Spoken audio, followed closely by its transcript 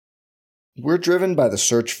We're driven by the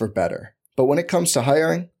search for better. But when it comes to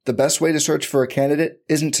hiring, the best way to search for a candidate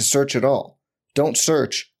isn't to search at all. Don't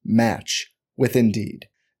search, match with Indeed.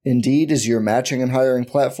 Indeed is your matching and hiring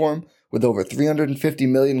platform with over 350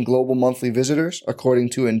 million global monthly visitors,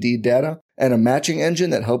 according to Indeed data, and a matching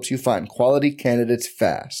engine that helps you find quality candidates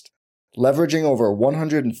fast. Leveraging over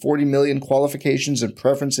 140 million qualifications and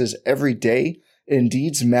preferences every day,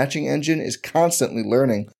 Indeed's matching engine is constantly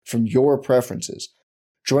learning from your preferences.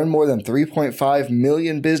 Join more than 3.5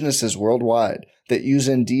 million businesses worldwide that use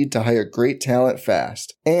Indeed to hire great talent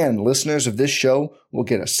fast. And listeners of this show will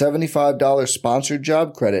get a $75 sponsored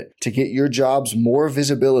job credit to get your jobs more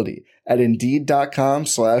visibility at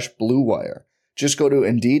Indeed.com/Blue Wire. Just go to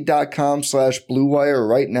Indeed.com/Blue Wire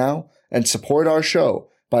right now and support our show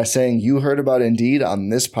by saying you heard about Indeed on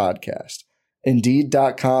this podcast.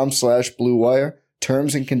 Indeed.com/Blue Wire.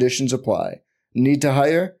 Terms and conditions apply. Need to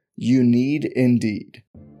hire? You need Indeed.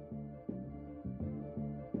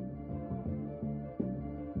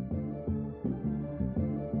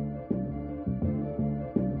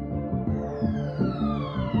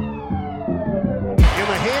 In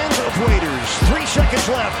the hands of Waiters. 3 seconds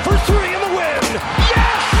left for 3 in the win.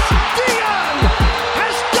 Yes! Dion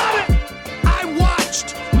has done it! I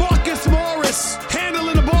watched Marcus Morris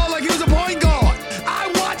handling the ball like he was a point guard.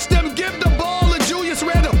 I watched them give the ball to Julius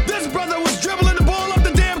Randle. This brother was dribbling the ball up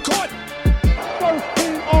the damn court. First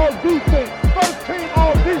team all defense. First team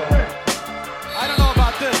all defense. I don't know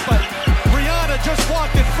about this, but Rihanna just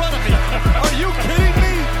walked in front of me. Are you kidding me?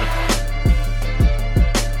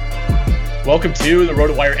 Welcome to the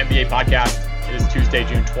RotoWire NBA podcast. It is Tuesday,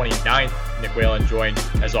 June 29th. Nick Whalen joined,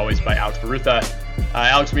 as always, by Alex Barutha.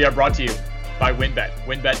 Alex, we are brought to you by WynnBET,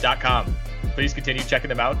 wynnbet.com. Please continue checking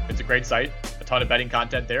them out. It's a great site. A ton of betting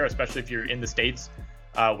content there, especially if you're in the States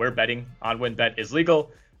where betting on WynnBET is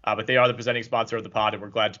legal. But they are the presenting sponsor of the pod, and we're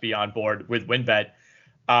glad to be on board with WynnBET.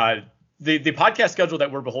 The podcast schedule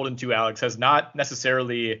that we're beholden to, Alex, has not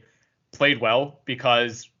necessarily played well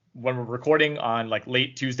because when we're recording on like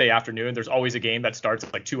late Tuesday afternoon, there's always a game that starts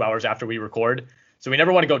like 2 hours after we record. So we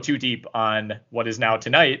never want to go too deep on what is now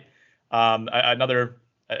tonight, another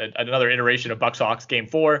iteration of Bucks Hawks game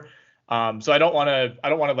 4. So I don't want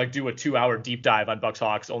to like do a 2-hour deep dive on Bucks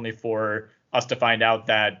Hawks only for us to find out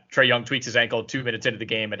that Trae Young tweaks his ankle 2 minutes into the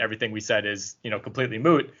game and everything we said is, completely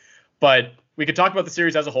moot. But we could talk about the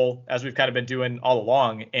series as a whole, as we've kind of been doing all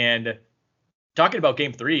along. And talking about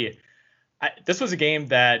game 3, this was a game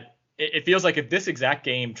that it feels like if this exact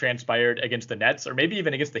game transpired against the Nets or maybe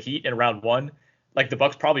even against the Heat in round 1, like the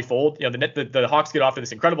Bucks probably fold. The Hawks get off to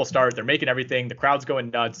this incredible start. They're making everything. The crowd's going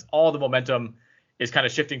nuts. All the momentum is kind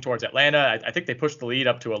of shifting towards Atlanta. I think they pushed the lead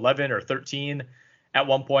up to 11 or 13 at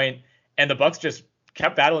one point, and the Bucks just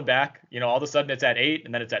kept battling back. All of a sudden it's at 8,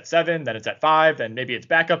 and then it's at 7, then it's at 5, then maybe it's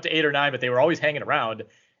back up to 8 or 9, but they were always hanging around.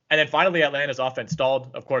 And then finally, Atlanta's offense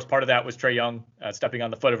stalled. Of course, part of that was Trae Young stepping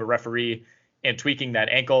on the foot of a referee and tweaking that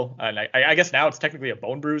ankle. And I guess now it's technically a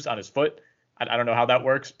bone bruise on his foot. I don't know how that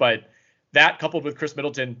works, but that coupled with Chris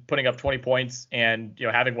Middleton putting up 20 points and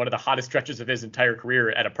having one of the hottest stretches of his entire career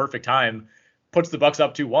at a perfect time puts the Bucks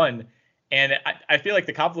up 2-1. And I feel like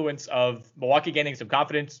the confluence of Milwaukee gaining some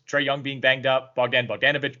confidence, Trae Young being banged up, Bogdan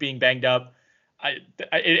Bogdanovic being banged up,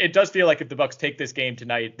 it does feel like if the Bucks take this game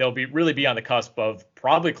tonight, they'll really be on the cusp of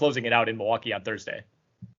probably closing it out in Milwaukee on Thursday.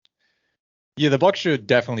 Yeah, the Bucks should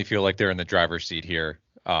definitely feel like they're in the driver's seat here.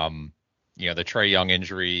 The Trae Young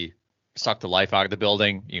injury sucked the life out of the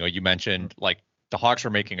building. You mentioned like the Hawks were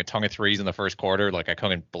making a ton of threes in the first quarter. Like I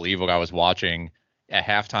couldn't believe what I was watching. At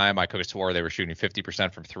halftime, I could have swore they were shooting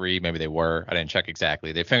 50% from 3. Maybe they were. I didn't check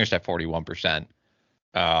exactly. They finished at 41%.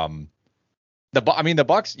 The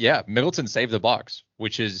Bucks, yeah, Middleton saved the Bucks,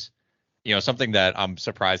 which is, something that I'm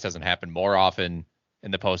surprised hasn't happened more often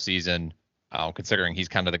in the postseason, considering he's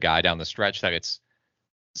kind of the guy down the stretch that it's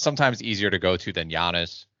sometimes easier to go to than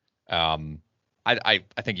Giannis. I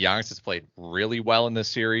think Giannis has played really well in this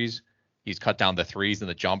series. He's cut down the threes and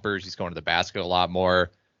the jumpers. He's going to the basket a lot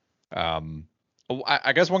more.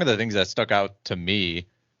 I guess one of the things that stuck out to me,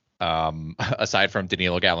 aside from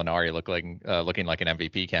Danilo Gallinari looking like an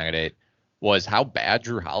MVP candidate, was how bad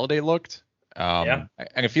Drew Holiday looked. And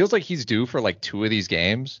it feels like he's due for like 2 of these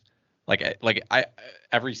games,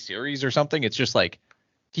 every series or something. It's just like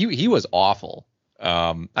he was awful.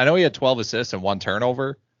 I know he had 12 assists and 1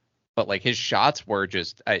 turnover, but like his shots were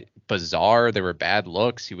just bizarre. They were bad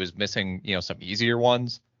looks. He was missing, some easier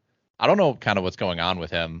ones. I don't know kind of what's going on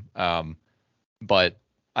with him. But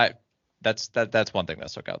that's one thing that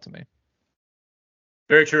stuck out to me.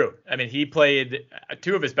 Very true. I mean, he played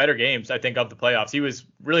 2 of his better games, I think, of the playoffs. He was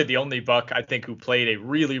really the only Buck, I think, who played a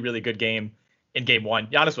really, really good game in game one.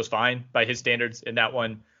 Giannis was fine by his standards in that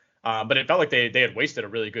one. But it felt like they had wasted a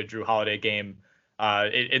really good Jrue Holiday game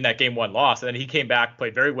in that game one loss. And then he came back,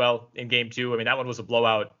 played very well in game two. I mean, that one was a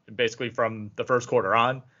blowout basically from the first quarter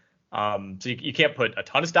on. So you can't put a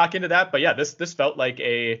ton of stock into that. But yeah, this felt like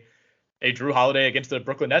a Jrue Holiday against the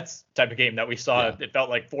Brooklyn Nets type of game that we saw. Yeah. It felt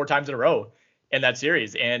like 4 times in a row in that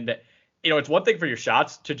series. And, it's one thing for your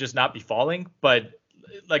shots to just not be falling. But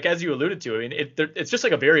like, as you alluded to, I mean, it's just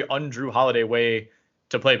like a very un-Jrue Holiday way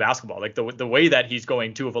to play basketball. Like the way that he's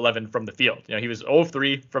going 2 of 11 from the field. He was 0 of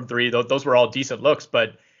 3 from 3. Those were all decent looks.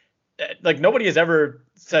 But like, nobody has ever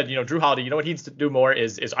said, Jrue Holiday, what he needs to do more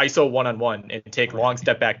is ISO 1-on-1 and take long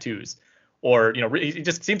step back twos. Or, it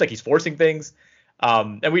just seems like he's forcing things.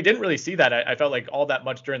 And we didn't really see that. I felt like all that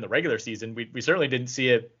much during the regular season. We certainly didn't see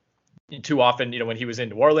it too often, when he was in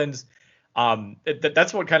New Orleans.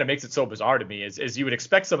 That's what kind of makes it so bizarre to me is you would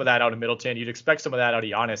expect some of that out of Middleton. You'd expect some of that out of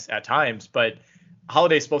Giannis at times, but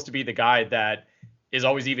Holiday's supposed to be the guy that is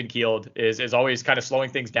always even keeled, is always kind of slowing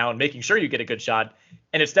things down, making sure you get a good shot.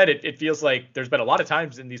 And instead it feels like there's been a lot of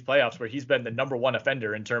times in these playoffs where he's been the number one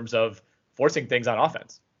offender in terms of forcing things on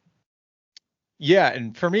offense. Yeah.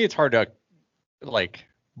 And for me, it's hard to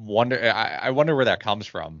wonder. I wonder where that comes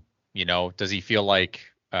from. Does he feel like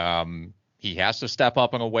he has to step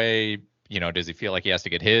up in a way? Does he feel like he has to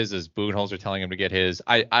get his, as Budenholzer telling him to get his?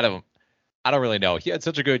 I don't really know. He had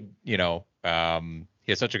such a good, he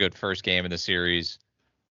had such a good first game in the series.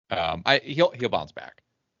 He'll bounce back.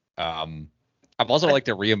 I've also liked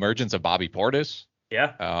the reemergence of Bobby Portis.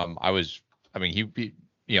 Yeah. He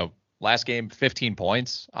last game 15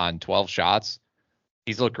 points on 12 shots.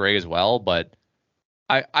 He's looked great as well, but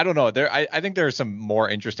I don't know. I think there are some more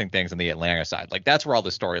interesting things on the Atlanta side. Like, that's where all the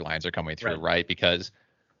storylines are coming through, right? Because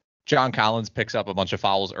John Collins picks up a bunch of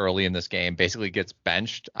fouls early in this game, basically gets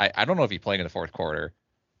benched. I don't know if he played in the fourth quarter.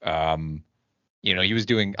 He was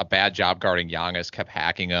doing a bad job guarding Giannis, kept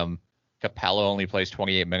hacking him. Capella only plays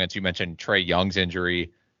 28 minutes. You mentioned Trae Young's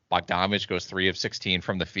injury. Bogdanovich goes 3 of 16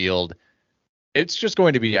 from the field. It's just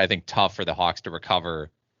going to be, I think, tough for the Hawks to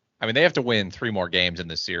recover. I mean, they have to win 3 more games in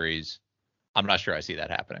this series. I'm not sure I see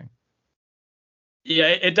that happening. Yeah,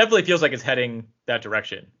 it definitely feels like it's heading that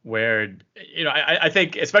direction where, I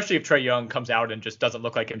think, especially if Trae Young comes out and just doesn't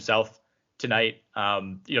look like himself tonight,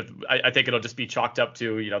 I think it'll just be chalked up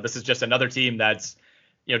to, this is just another team that's,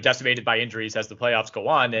 decimated by injuries as the playoffs go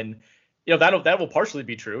on. And, that will partially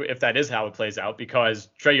be true if that is how it plays out, because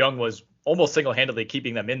Trae Young was almost single-handedly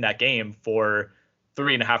keeping them in that game for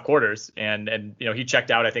 3.5 quarters. And he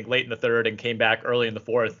checked out, I think, late in the third and came back early in the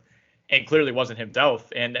fourth and clearly wasn't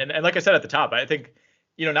himself. And like I said at the top, I think,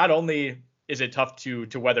 not only is it tough to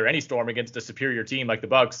weather any storm against a superior team like the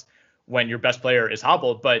Bucks when your best player is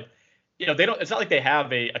hobbled, but it's not like they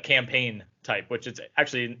have a campaign type, which is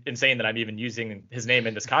actually insane that I'm even using his name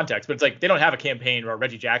in this context, but it's like they don't have a campaign or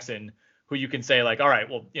Reggie Jackson who you can say like, all right,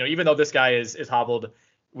 well, even though this guy is hobbled,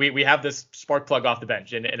 we have this spark plug off the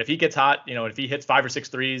bench. And if he gets hot, if he hits 5 or 6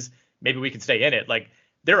 threes, maybe we can stay in it. Like,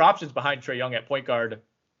 their options behind Trae Young at point guard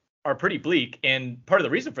are pretty bleak. And part of the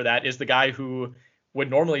reason for that is the guy who would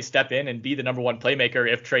normally step in and be the number one playmaker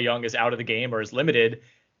if Trae Young is out of the game or is limited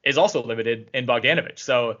also limited in Bogdanovich.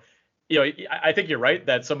 So, I think you're right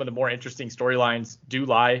that some of the more interesting storylines do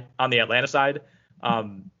lie on the Atlanta side.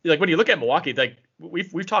 Like, when you look at Milwaukee, like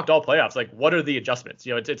we've talked all playoffs, like, what are the adjustments?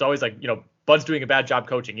 It's always like, Bud's doing a bad job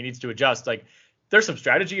coaching. He needs to adjust. Like, there's some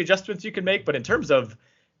strategy adjustments you can make, but in terms of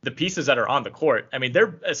the pieces that are on the court, I mean,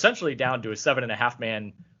 they're essentially down to a 7.5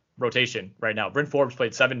 man rotation right now. Bryn Forbes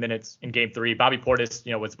played 7 minutes in game 3. Bobby Portis,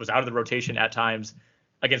 was out of the rotation at times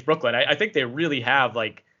against Brooklyn. I think they really have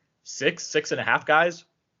like 6.5 guys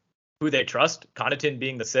who they trust, Connaughton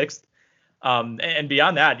being the 6th. And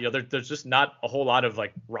beyond that, there's just not a whole lot of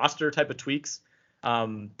like roster type of tweaks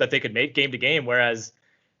that they could make game to game. Whereas,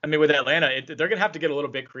 I mean, with Atlanta, they're going to have to get a little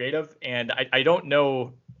bit creative. And I don't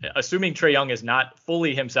know, assuming Trae Young is not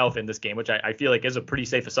fully himself in this game, which I feel like is a pretty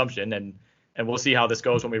safe assumption. And we'll see how this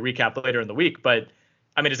goes when we recap later in the week. But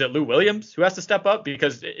I mean, is it Lou Williams who has to step up?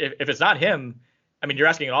 Because if it's not him, I mean, you're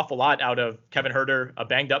asking an awful lot out of Kevin Huerter, a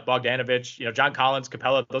banged up Bogdanovich, John Collins,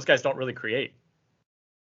 Capella. Those guys don't really create.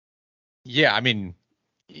 Yeah, I mean,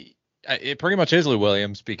 it pretty much is Lou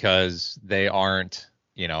Williams because they aren't,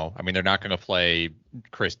 they're not going to play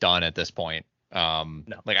Chris Dunn at this point. No.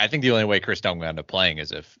 Like, I think the only way Chris Dunn will end up playing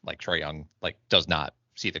is if like Trae Young does not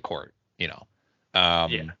see the court, Yeah,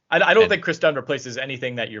 I don't think Chris Dunn replaces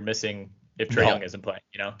anything that you're missing if Trae Young isn't playing.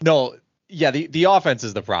 No. Yeah, the offense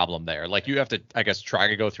is the problem there. Like, you have to, I guess, try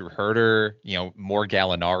to go through Huerter, more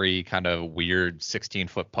Gallinari kind of weird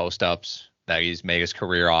 16-foot post-ups that he's made his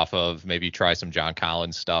career off of. Maybe try some John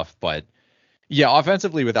Collins stuff. But, Yeah,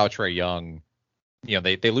 offensively without Trae Young,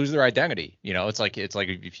 they lose their identity. It's like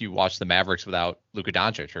if you watch the Mavericks without Luka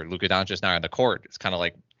Doncic, or Luka Doncic now on the court, it's kind of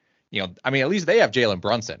like, at least they have Jalen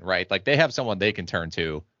Brunson, right? Like they have someone they can turn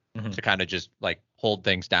to kind of just like hold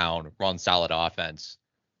things down, run solid offense.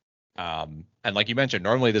 And like you mentioned,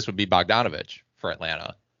 normally this would be Bogdanovic for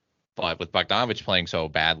Atlanta, but with Bogdanovic playing so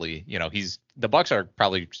badly, the Bucks are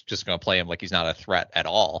probably just going to play him like he's not a threat at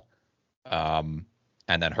all.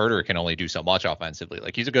 And then Herter can only do so much offensively.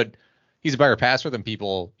 Like he's a better passer than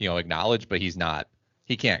people, acknowledge, but he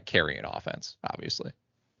can't carry an offense, obviously.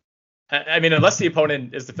 I mean, unless the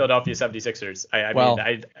opponent is the Philadelphia 76ers.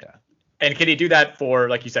 And can he do that for,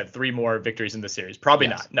 like you said, 3 more victories in the series? Probably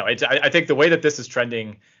not. No, I think the way that this is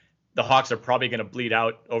trending, the Hawks are probably going to bleed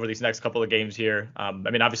out over these next couple of games here.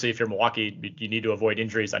 Obviously, if you're Milwaukee, you need to avoid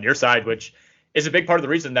injuries on your side, which is a big part of the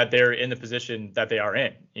reason that they're in the position that they are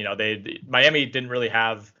in. Miami didn't really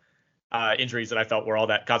have injuries that I felt were all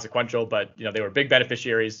that consequential, but they were big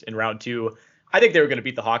beneficiaries in round 2. I think they were going to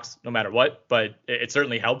beat the Hawks no matter what, but it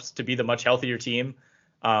certainly helps to be the much healthier team.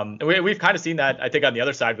 And we've kind of seen that, I think, on the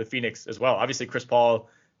other side with Phoenix as well. Obviously, Chris Paul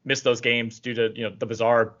missed those games due to the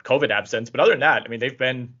bizarre COVID absence, but other than that, they've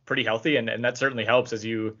been pretty healthy, and that certainly helps as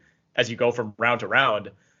you go from round to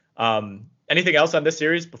round. Anything else on this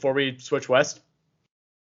series before we switch west?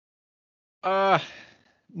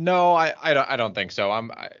 No, I don't think so.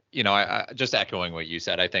 I just echoing what you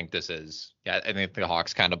said. I think I think the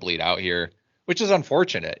Hawks kind of bleed out here, which is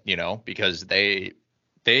unfortunate, because they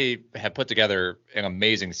have put together an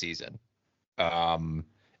amazing season. And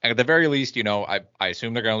at the very least, I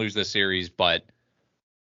assume they're going to lose this series, but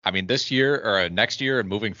this year or next year and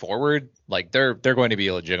moving forward, like they're going to be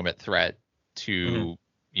a legitimate threat to,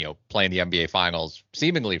 play in the NBA finals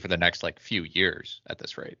seemingly for the next few years at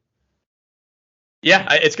this rate. Yeah,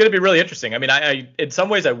 it's going to be really interesting. I in some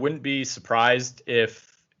ways I wouldn't be surprised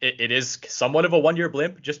if it is somewhat of a 1-year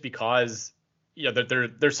blimp, just because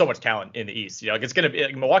there's so much talent in the East. It's going to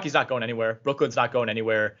be Milwaukee's not going anywhere, Brooklyn's not going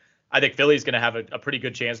anywhere. I think Philly's going to have a pretty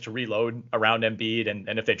good chance to reload around Embiid, and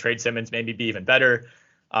if they trade Simmons, maybe be even better.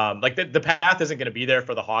 The path isn't going to be there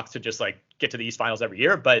for the Hawks to just get to the East Finals every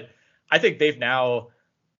year, but I think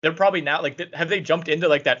they're probably now have they jumped into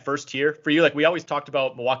that first tier for you? We always talked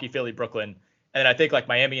about Milwaukee, Philly, Brooklyn. And I think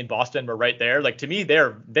Miami and Boston were right there. To me,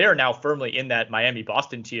 they're now firmly in that Miami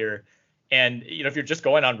Boston tier. And if you're just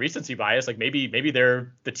going on recency bias, maybe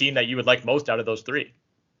they're the team that you would like most out of those 3.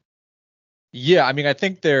 Yeah, I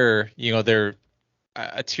think they're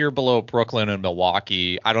a tier below Brooklyn and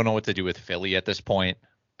Milwaukee. I don't know what to do with Philly at this point.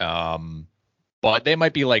 But they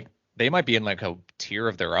might be in a tier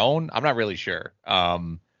of their own. I'm not really sure.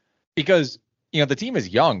 Because the team is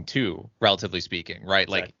young too, relatively speaking, right?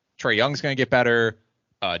 Trae Young's going to get better.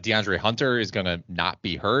 DeAndre Hunter is going to not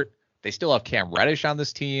be hurt. They still have Cam Reddish on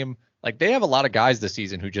this team. They have a lot of guys this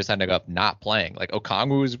season who just ended up not playing.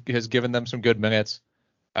 Okongwu has given them some good minutes.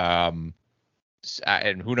 And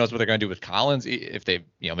who knows what they're going to do with Collins if they,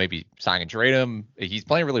 maybe sign and trade him. He's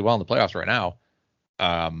playing really well in the playoffs right now.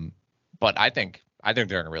 But I think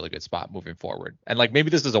they're in a really good spot moving forward. And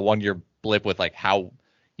maybe this is a 1-year blip with how,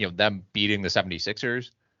 them beating the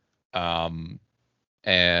 76ers. But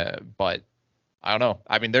I don't know.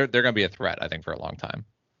 They're going to be a threat, I think, for a long time.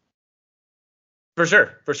 For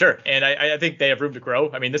sure. And I think they have room to grow.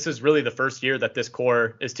 This is really the first year that this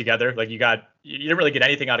core is together. You didn't really get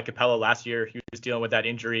anything out of Capella last year. He was dealing with that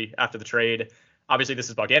injury after the trade. Obviously, this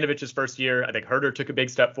is Bogdanovic's first year. I think Herter took a big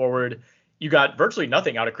step forward. You got virtually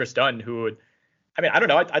nothing out of Chris Dunn, who I don't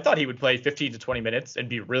know. I thought he would play 15 to 20 minutes and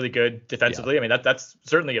be really good defensively. Yeah. That's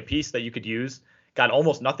certainly a piece that you could use. Got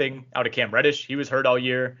almost nothing out of Cam Reddish. He was hurt all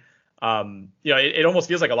year. It almost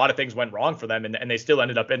feels like a lot of things went wrong for them, and they still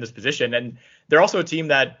ended up in this position. And they're also a team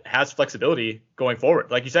that has flexibility going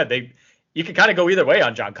forward. Like you said, you can kind of go either way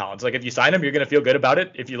on John Collins. If you sign him, you're going to feel good about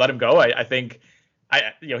it. If you let him go, I think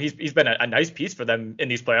he's been a nice piece for them in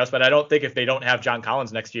these playoffs. But I don't think if they don't have John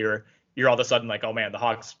Collins next year, you're all of a sudden oh man, the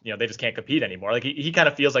Hawks, they just can't compete anymore. He kind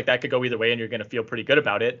of feels like that could go either way, and you're going to feel pretty good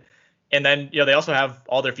about it. And then, they also have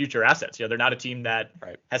all their future assets. They're not a team that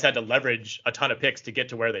has had to leverage a ton of picks to get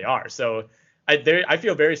to where they are. So I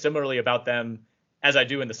feel very similarly about them as I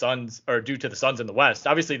do in the Suns, or do to the Suns in the West.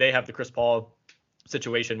 Obviously, they have the Chris Paul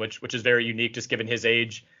situation, which is very unique, just given his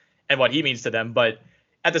age and what he means to them. But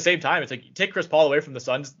at the same time, it's take Chris Paul away from the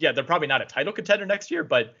Suns. Yeah, they're probably not a title contender next year,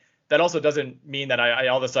 but that also doesn't mean that I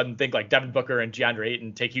all of a sudden think Devin Booker and DeAndre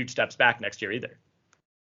Ayton take huge steps back next year either.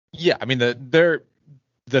 Yeah,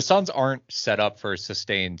 the Suns aren't set up for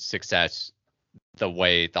sustained success the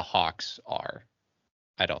way the Hawks are,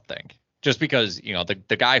 I don't think. Just because,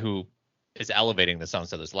 the guy who is elevating the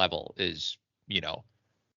Suns to this level is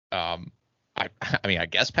I mean, I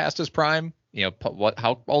guess past his prime.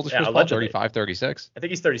 How old is Chris Paul? Allegedly. 35, 36? I think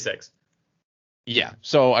he's 36. Yeah.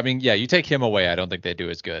 So, I mean, yeah, you take him away, I don't think they do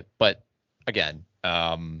as good. But again,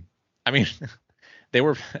 I mean, they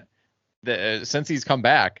were since he's come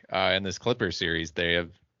back in this Clippers series, they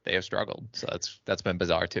have struggled. So that's been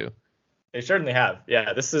bizarre too. They certainly have.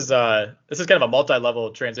 Yeah, this is kind of a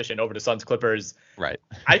multi-level transition over to Suns Clippers. Right.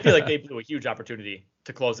 I feel like they blew a huge opportunity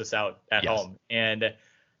to close this out at home, and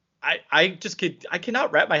I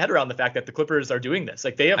cannot wrap my head around the fact that the Clippers are doing this.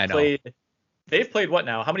 Like they've played what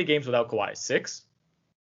now? How many games without Kawhi? 6?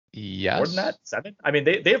 Yes. More than that? 7? I mean,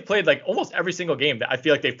 they have played like almost every single game that I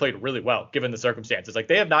feel like they've played really well given the circumstances. Like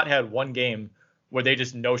they have not had one game where they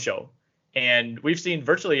just no show. And we've seen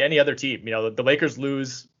virtually any other team. The Lakers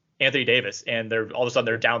lose Anthony Davis and they're all of a sudden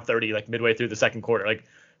they're down 30 like midway through the second quarter. Like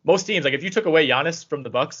most teams, like if you took away Giannis from the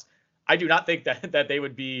Bucks, I do not think that they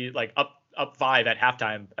would be like up 5 at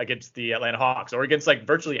halftime against the Atlanta Hawks or against like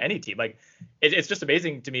virtually any team. Like it's just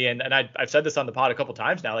amazing to me. And I've said this on the pod a couple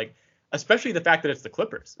times now, like especially the fact that it's the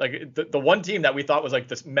Clippers. Like the one team that we thought was like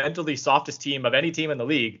this mentally softest team of any team in the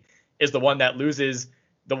league is the one that loses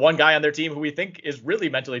the one guy on their team who we think is really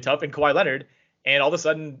mentally tough in Kawhi Leonard. And all of a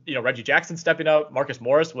sudden, Reggie Jackson stepping up. Marcus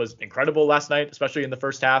Morris was incredible last night, especially in the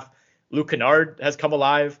first half. Luke Kennard has come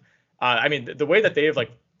alive. I mean, the way that they have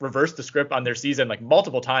like reversed the script on their season like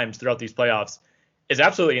multiple times throughout these playoffs is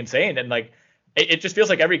absolutely insane. And like, it just feels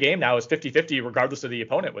like every game now is 50-50 regardless of the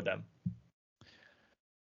opponent with them.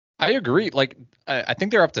 I agree. Like, I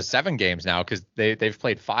think they're up to 7 games now because they've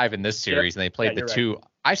played 5 in this series and they played the 2. Right.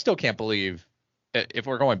 I still can't believe, if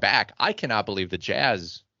we're going back, I cannot believe the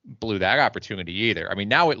Jazz blew that opportunity either. I mean,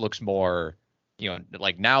 now it looks more,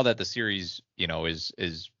 like now that the series,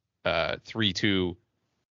 is 3-2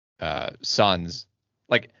 Suns.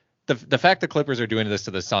 Like the fact the Clippers are doing this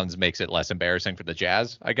to the Suns makes it less embarrassing for the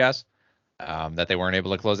Jazz, I guess, that they weren't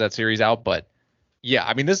able to close that series out. But yeah,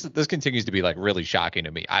 I mean, this continues to be like really shocking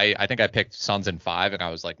to me. I think I picked Suns in 5 and I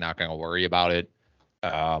was like not going to worry about it.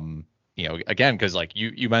 Again, because like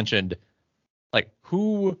you mentioned, like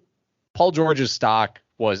who Paul George's stock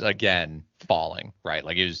was again falling, right?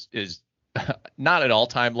 Like it is not an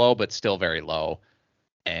all-time low, but still very low.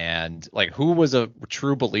 And like who was a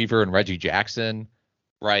true believer in Reggie Jackson,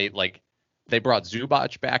 right? Like they brought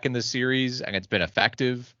Zubac back in this series and it's been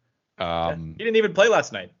effective. He didn't even play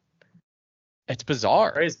last night. It's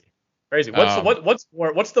bizarre. Crazy.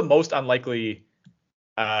 What's the most unlikely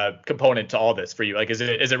component to all this for you? Like, is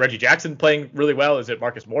it Reggie Jackson playing really well? Is it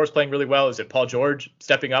Marcus Morris playing really well? Is it Paul George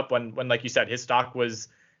stepping up when like you said, his stock was,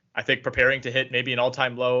 I think, preparing to hit maybe an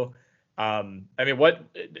all-time low? I mean,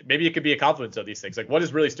 maybe it could be a confluence of these things. Like, what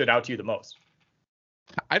has really stood out to you the most?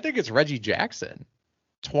 I think it's Reggie Jackson.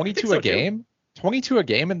 22 a game. 22 a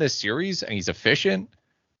game in this series, and he's efficient.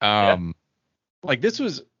 Like this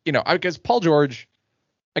was, I guess Paul George,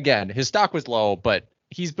 again, his stock was low, but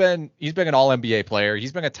he's been an all NBA player.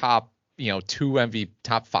 He's been a top,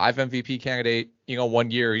 top 5 MVP candidate.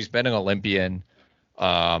 1 year he's been an Olympian,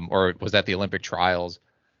 or was that the Olympic trials?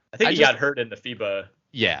 I think he got hurt in the FIBA.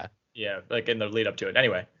 Yeah. Yeah. Like in the lead up to it.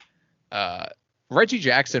 Anyway. Reggie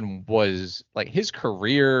Jackson was like, his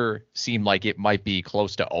career seemed like it might be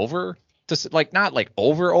close to over. Like not like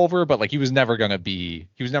over, but like he was never going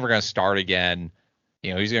to start again.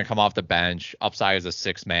 He's going to come off the bench. Upside as a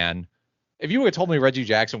 6 man. If you would have told me Reggie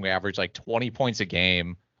Jackson would average like 20 points a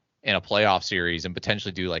game in a playoff series and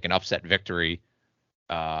potentially do like an upset victory,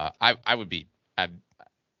 I would be.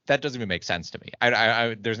 That doesn't even make sense to me.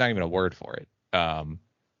 There's not even a word for it.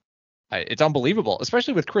 It's unbelievable,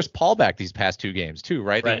 especially with Chris Paul back these past 2 games too,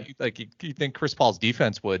 right? Like you think Chris Paul's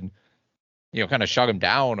defense would, kind of shut him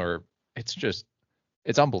down, or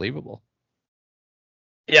it's unbelievable.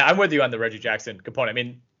 Yeah, I'm with you on the Reggie Jackson component. I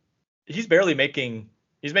mean, he's making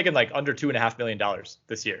like under $2.5 million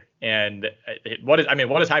this year. And what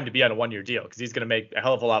a time to be on a 1-year deal, because he's going to make a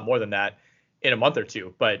hell of a lot more than that in a month or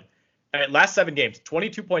two. But last 7 games,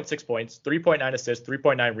 22.6 points, 3.9 assists,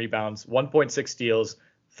 3.9 rebounds, 1.6 steals,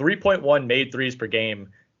 3.1 made threes per game,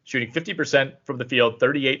 shooting 50% from the field,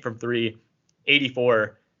 38 from 3,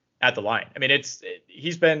 84 at the line. I mean,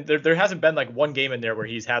 he's been there hasn't been like one game in there where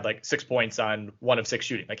he's had like 6 points on 1 of 6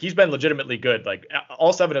 shooting. Like he's been legitimately good. Like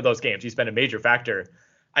all 7 of those games, he's been a major factor.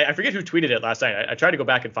 I forget who tweeted it last night. I tried to go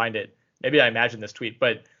back and find it. Maybe I imagined this tweet,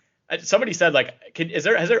 but somebody said like, has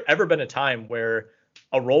there ever been a time where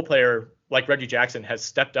a role player like Reggie Jackson has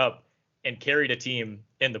stepped up and carried a team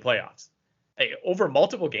in the playoffs? Over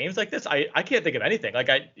multiple games like this, I can't think of anything. Like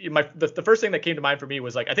the first thing that came to mind for me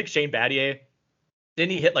was like, I think Shane Battier,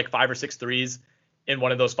 didn't he hit like 5 or 6 threes in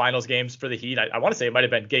one of those finals games for the Heat? I want to say it might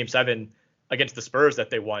have been Game 7 against the Spurs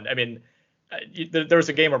that they won. I mean, there was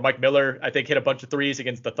a game where Mike Miller, I think, hit a bunch of threes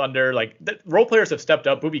against the Thunder. Like, the role players have stepped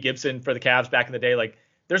up. Boobie Gibson for the Cavs back in the day. Like,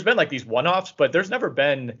 there's been like these one-offs, but there's never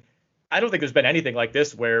been, I don't think there's been anything like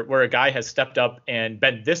this where a guy has stepped up and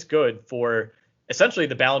been this good for essentially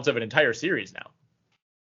the balance of an entire series now.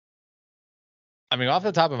 I mean, off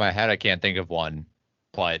the top of my head, I can't think of one,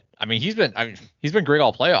 but I mean, he's been great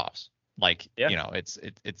all playoffs. Like, yeah. You know, it's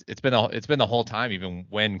been the whole time. Even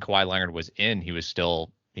when Kawhi Leonard was in, he was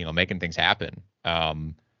still, you know, making things happen.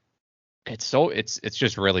 It's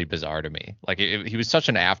just really bizarre to me. Like, he was such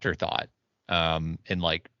an afterthought. In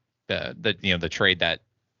like the trade that,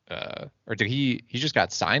 or did he just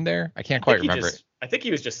got signed there? I can't quite remember. I think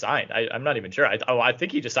he was just signed. I'm not even sure. I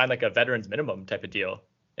think he just signed like a veterans minimum type of deal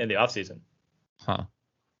in the offseason. Huh.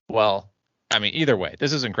 Well, I mean, either way,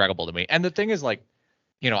 this is incredible to me. And the thing is, like,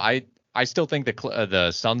 you know, I still think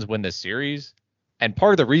the Suns win this series, and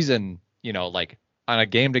part of the reason, you know, like on a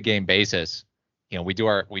game-to-game basis, you know, we do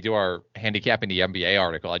our handicapping the NBA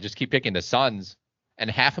article. I just keep picking the Suns, and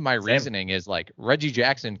half of my reasoning is like Reggie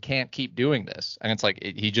Jackson can't keep doing this, and it's like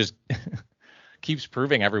he just keeps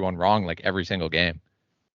proving everyone wrong like every single game.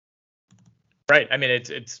 Right. I mean,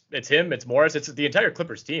 it's him, it's Morris, it's the entire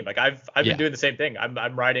Clippers team. Like I've been doing the same thing.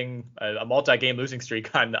 I'm riding a multi-game losing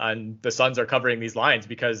streak on the Suns are covering these lines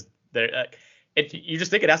because you just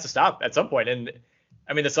think it has to stop at some point. And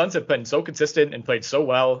I mean, the Suns have been so consistent and played so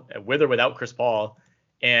well with or without Chris Paul.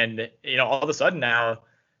 And, you know, all of a sudden now,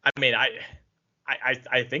 I mean,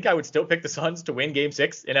 I think I would still pick the Suns to win Game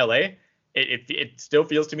 6 in LA. It still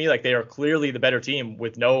feels to me like they are clearly the better team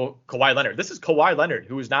with no Kawhi Leonard. This is Kawhi Leonard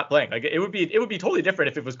who is not playing. Like it would be totally different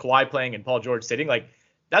if it was Kawhi playing and Paul George sitting. Like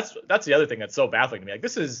that's the other thing that's so baffling to me. Like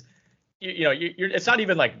this is, you know, it's not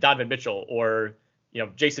even like Donovan Mitchell or, you know,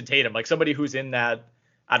 Jason Tatum, like somebody who's in that,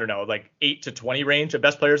 I don't know, like 8 to 20 range of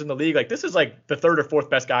best players in the league. Like this is like the third or fourth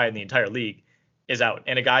best guy in the entire league is out,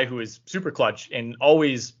 and a guy who is super clutch and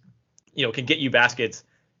always, you know, can get you baskets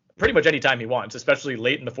pretty much any time he wants, especially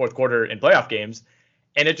late in the fourth quarter in playoff games.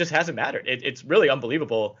 And it just hasn't mattered. It's really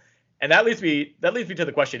unbelievable. And that leads me to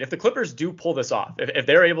the question. If the Clippers do pull this off, if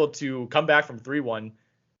they're able to come back from 3-1,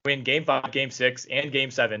 win Game 5, Game 6, and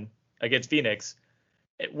Game 7 against Phoenix,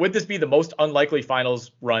 would this be the most unlikely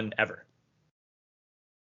finals run ever?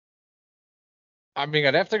 I mean,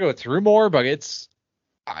 I'd have to go through more, but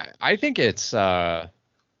I think it's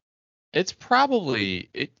probably,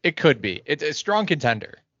 it could be. It's a strong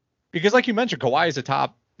contender. Because like you mentioned, Kawhi is a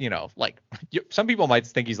top, you know, like some people might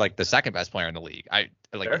think he's like the second best player in the league.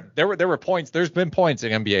 Sure. There were points. There's been points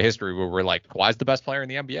in NBA history where we're like, Kawhi's the best player in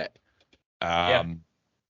the NBA.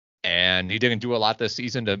 And he didn't do a lot this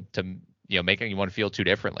season to you know make anyone feel too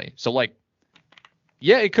differently. So like,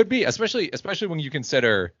 yeah, it could be, especially when you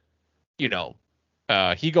consider, you know,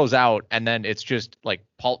 he goes out and then it's just like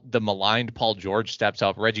the maligned Paul George steps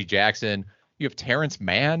up, Reggie Jackson. You have Terrence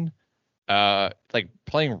Mann. Like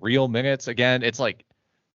playing real minutes again. It's like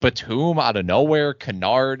Batum out of nowhere.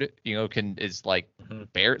 Kennard, you know, is like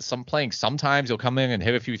playing sometimes. He'll come in and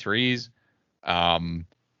hit a few threes.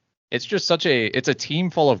 It's just it's a team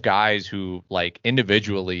full of guys who like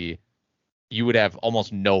individually you would have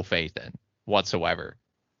almost no faith in whatsoever.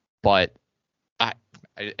 But I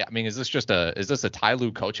mean, is this a Ty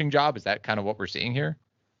Lue coaching job? Is that kind of what we're seeing here?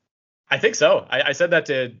 I think so. I said that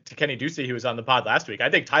to Kenny Ducey, who was on the pod last week. I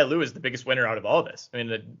think Ty Lue is the biggest winner out of all of this. I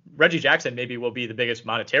mean, Reggie Jackson maybe will be the biggest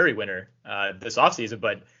monetary winner this offseason,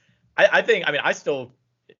 but I think, I mean, I still,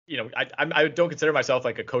 you know, I don't consider myself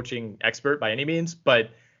like a coaching expert by any means,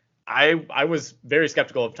 but I was very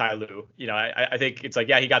skeptical of Ty Lue. You know, I think it's like,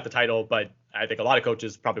 yeah, he got the title, but I think a lot of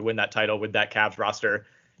coaches probably win that title with that Cavs roster.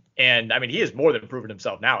 And I mean, he has more than proven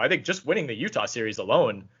himself now. I think just winning the Utah series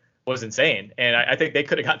alone was insane. And I think they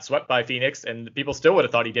could have gotten swept by Phoenix and people still would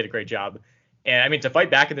have thought he did a great job. And I mean, to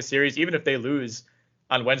fight back in the series, even if they lose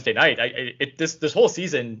on Wednesday night, this whole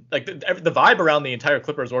season, like the vibe around the entire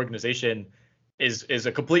Clippers organization is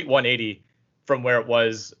a complete 180 from where it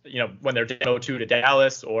was, you know, when they're down 0-2 to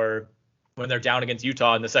Dallas or when they're down against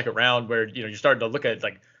Utah in the second round, where, you know, you're starting to look at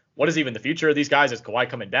like, what is even the future of these guys? Is Kawhi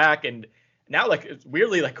coming back? And now, like, it's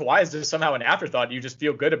weirdly, like Kawhi is just somehow an afterthought. You just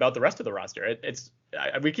feel good about the rest of the roster.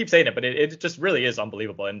 We keep saying it, but it just really is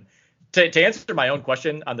unbelievable. And to answer my own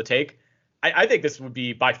question on the take, I think this would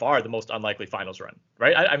be by far the most unlikely finals run,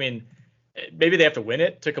 right? I mean, maybe they have to win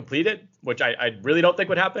it to complete it, which I really don't think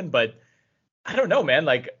would happen. But I don't know, man.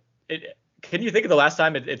 Like, can you think of the last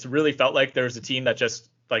time it's really felt like there was a team that just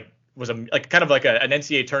like was like kind of like an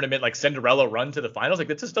NCAA tournament, like Cinderella run to the finals? Like,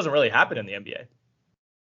 that just doesn't really happen in the NBA.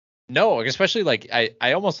 No, especially like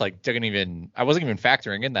I almost like I wasn't even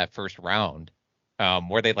factoring in that first round.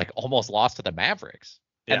 where they like almost lost to the Mavericks.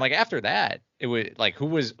 Yeah. And like after that, it would like who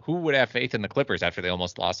would have faith in the Clippers after they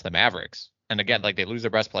almost lost to the Mavericks? And again, like they lose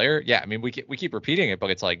their best player. Yeah, I mean we keep repeating it,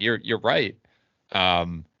 but it's like you're right.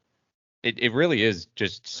 It really is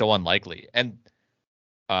just so unlikely. And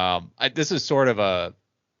this is sort of a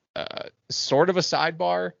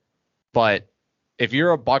sidebar, but if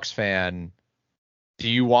you're a Bucks fan, do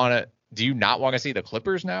you not want to see the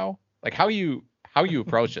Clippers now? Like how you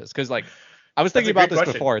approach this? Because like I was thinking about this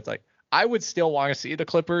before. It's like I would still want to see the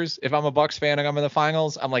Clippers if I'm a Bucks fan and I'm in the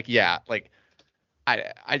finals. I'm like, yeah, like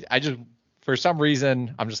I just for some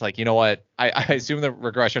reason I'm just like, you know what? I assume the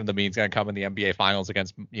regression of the mean's gonna come in the NBA finals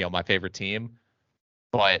against my favorite team,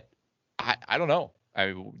 but I don't know.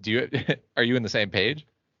 Are you in the same page?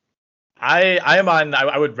 I am on.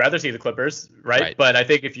 I would rather see the Clippers, right? But I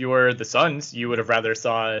think if you were the Suns, you would have rather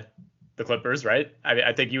saw the Clippers, right?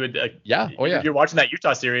 I think you would. Yeah. Oh yeah. You're watching that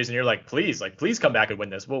Utah series and you're like, please come back and win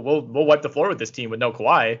this. We'll wipe the floor with this team with no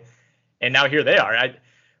Kawhi, and now here they are.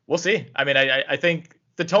 We'll see. I mean, I think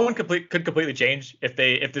the tone could completely change if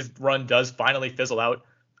this run does finally fizzle out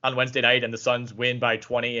on Wednesday night and the Suns win by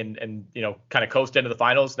 20 and kind of coast into the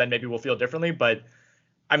finals. Then maybe we'll feel differently. But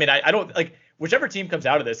I mean, I don't like whichever team comes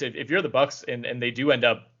out of this. If you're the Bucks and they do end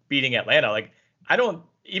up beating Atlanta, like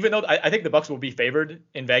even though I think the Bucks will be favored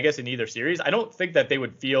in Vegas in either series, I don't think that they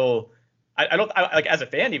would feel. Like as a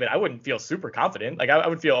fan, even I wouldn't feel super confident. Like I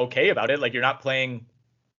would feel okay about it. Like you're not playing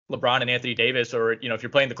LeBron and Anthony Davis, or if you're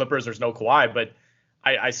playing the Clippers, there's no Kawhi. But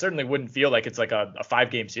I certainly wouldn't feel like it's like a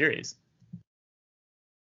 5-game series.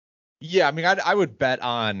 Yeah, I mean, I would bet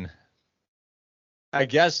on. I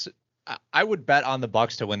guess I would bet on the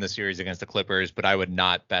Bucks to win the series against the Clippers, but I would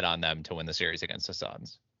not bet on them to win the series against the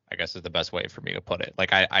Suns. I guess is the best way for me to put it.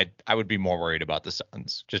 Like I would be more worried about the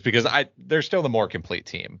Suns just because they're still the more complete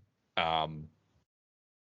team.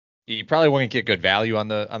 You probably wouldn't get good value on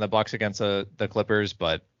the Bucks against the Clippers,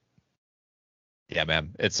 but yeah,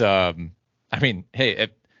 man, it's I mean, hey,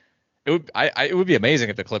 it would be amazing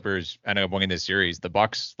if the Clippers ended up winning this series. The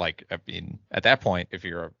Bucks, like, I mean, at that point, if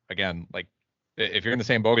you're in the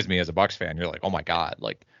same boat as me as a Bucks fan, you're like, oh my God,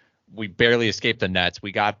 like we barely escaped the Nets.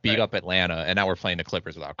 We got beat up Atlanta, and now we're playing the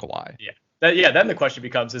Clippers without Kawhi. Yeah. Then the question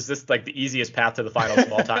becomes, is this like the easiest path to the finals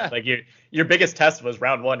of all time? Like your biggest test was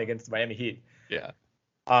round 1 against the Miami Heat. Yeah.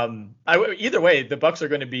 Either way, the Bucks are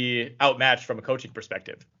going to be outmatched from a coaching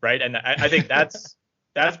perspective, right? And I think that's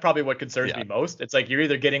probably what concerns me most. It's like you're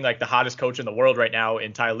either getting like the hottest coach in the world right now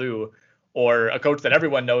in Ty Lue, or a coach that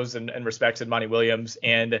everyone knows and respects in Monty Williams,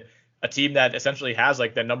 and a team that essentially has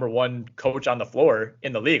like the number 1 coach on the floor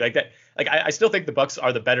in the league. Like that. Like I still think the Bucks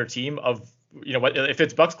are the better team of, what, if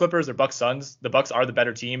it's Bucks Clippers or Bucks Suns, the Bucks are the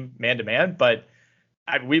better team man to man. But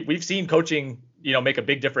we've seen coaching, make a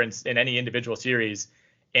big difference in any individual series.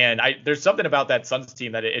 And there's something about that Suns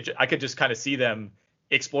team that I could just kind of see them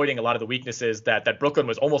exploiting a lot of the weaknesses that Brooklyn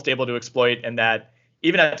was almost able to exploit, and that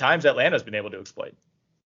even at times Atlanta's been able to exploit.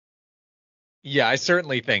 Yeah, I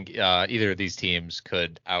certainly think either of these teams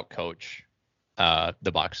could outcoach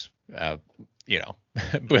the Bucks.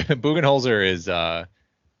 Budenholzer is, I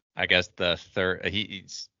guess, the third. He'd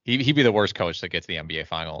be the worst coach that gets the NBA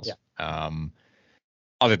Finals. Yeah.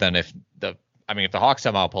 Other than if the Hawks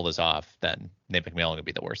somehow pull this off, then Nate McMillan would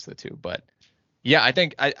be the worst of the two. But yeah, I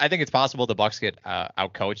think it's possible the Bucks get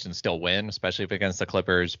outcoached and still win, especially if against the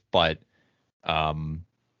Clippers. But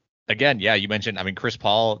again, yeah, you mentioned, Chris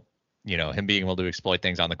Paul, him being able to exploit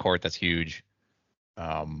things on the court, that's huge.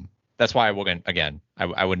 That's why I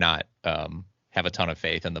would not have a ton of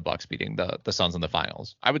faith in the Bucks beating the Suns in the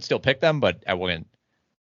finals. I would still pick them, but I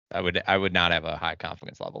would not have a high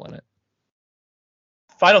confidence level in it.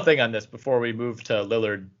 Final thing on this before we move to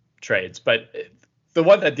Lillard trades, but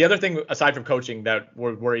the other thing aside from coaching that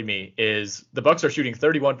would worry me is the Bucks are shooting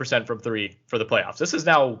 31% from 3 for the playoffs. This is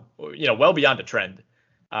now, well beyond a trend.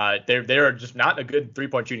 They're just not a good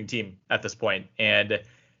 3-point shooting team at this point. And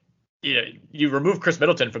you remove Chris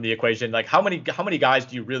Middleton from the equation. Like how many guys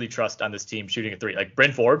do you really trust on this team shooting a 3? Like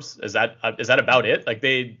Bryn Forbes, is that about it? Like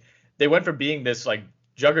they went from being this like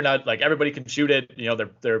juggernaut, like everybody can shoot it,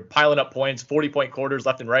 they're piling up points, 40-point quarters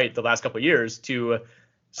left and right the last couple of years, to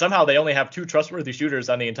somehow they only have 2 trustworthy shooters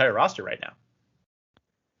on the entire roster right now.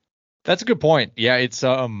 That's a good point. Yeah, it's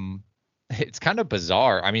kind of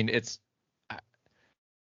bizarre. I mean,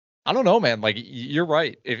 I don't know, man. Like you're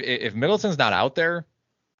right. If Middleton's not out there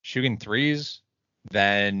shooting threes,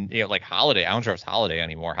 then like Holiday, I don't trust Holiday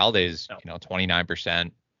anymore. Holiday's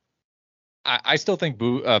 29%. I still think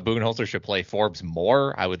Budenholzer should play Forbes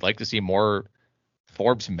more. I would like to see more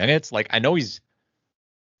Forbes minutes. Like I know he's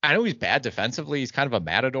bad defensively. He's kind of a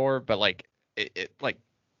matador, but like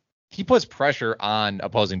he puts pressure on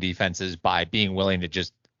opposing defenses by being willing to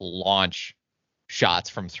just launch shots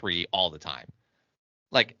from three all the time.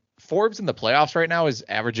 Like Forbes in the playoffs right now is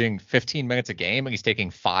averaging 15 minutes a game, and he's taking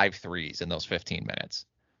 5 threes in those 15 minutes.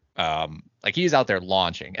 Like he's out there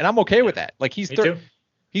launching, and I'm okay with that. Like he's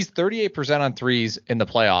 38% on threes in the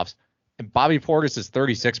playoffs, and Bobby Portis is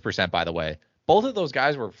 36%, by the way. Both of those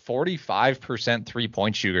guys were 45%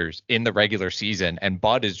 3-point shooters in the regular season, and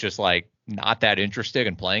Bud is just like not that interested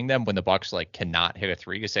in playing them when the Bucks like cannot hit a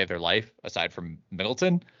three to save their life, aside from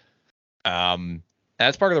Middleton.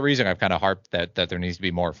 That's part of the reason I've kind of harped that there needs to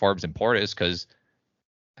be more Forbes and Portis, because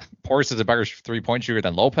Portis is a better 3-point shooter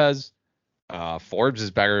than Lopez. Forbes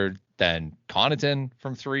is better than Connaughton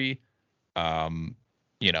from three.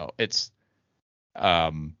 It's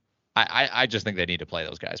I just think they need to play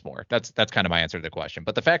those guys more. That's kind of my answer to the question.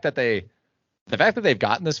 But the fact that they've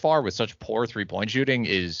gotten this far with such poor 3-point shooting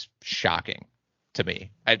is shocking to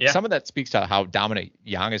me. Some of that speaks to how dominant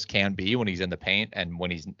Giannis can be when he's in the paint and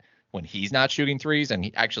when he's not shooting threes. And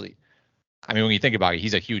he actually, I mean, when you think about it,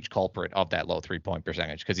 he's a huge culprit of that low 3-point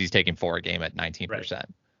percentage because he's taking 4 a game at 19%.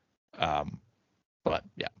 Right. But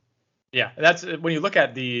yeah. Yeah, that's when you look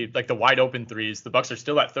at the wide open threes, the Bucks are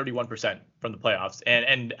still at 31% from the playoffs.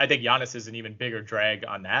 And I think Giannis is an even bigger drag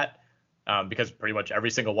on that because pretty much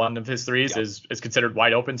every single one of his threes is considered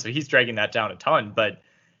wide open. So he's dragging that down a ton. But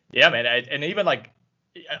yeah, man,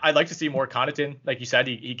 I'd like to see more Connaughton. Like you said,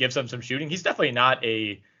 he gives them some shooting. He's definitely not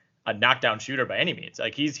a knockdown shooter by any means.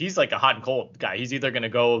 Like he's like a hot and cold guy. He's either going to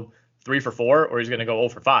go 3 for 4 or he's going to go 0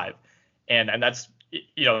 for 5. And that's,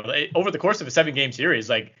 over the course of a 7-game series,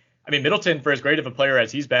 like, I mean, Middleton, for as great of a player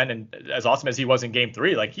as he's been and as awesome as he was in Game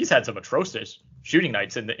 3, like he's had some atrocious shooting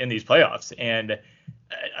nights in these playoffs. And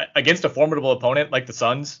against a formidable opponent like the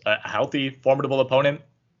Suns, a healthy, formidable opponent,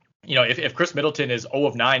 if Chris Middleton is 0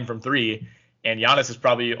 of 9 from 3 and Giannis is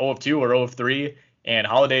probably 0 of 2 or 0 of 3 and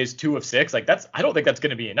Holiday's 2 of 6, like I don't think that's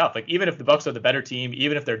going to be enough. Like even if the Bucks are the better team,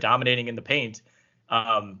 even if they're dominating in the paint,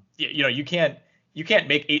 you can't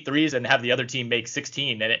make 8 threes and have the other team make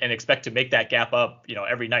 16 and expect to make that gap up,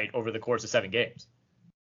 every night over the course of 7 games.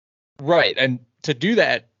 Right. And to do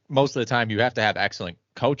that, most of the time you have to have excellent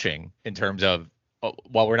coaching in terms of,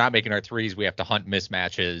 while we're not making our threes, we have to hunt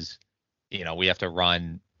mismatches. We have to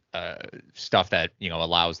run stuff that,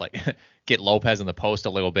 allows like get Lopez in the post a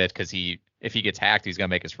little bit because if he gets hacked, he's going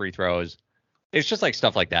to make his free throws. It's just like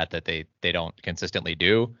stuff like that they don't consistently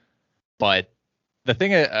do. But the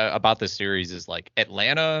thing about this series is like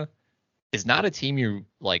Atlanta is not a team you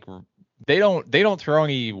like. They don't throw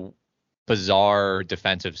any bizarre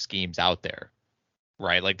defensive schemes out there,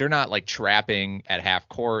 right? Like they're not like trapping at half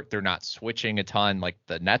court. They're not switching a ton like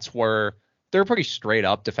the Nets were. They're a pretty straight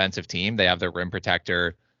up defensive team. They have their rim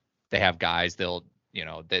protector. They have guys. They don't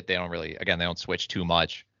really, again, they don't switch too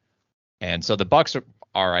much. And so the Bucks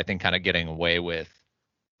are I think kind of getting away with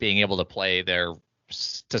being able to play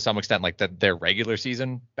to some extent like their regular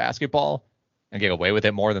season basketball and get away with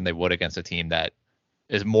it more than they would against a team that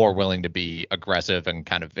is more willing to be aggressive and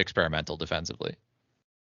kind of experimental defensively.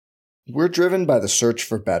 We're driven by the search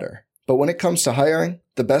for better. But when it comes to hiring,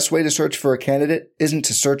 the best way to search for a candidate isn't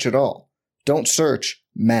to search at all. Don't search,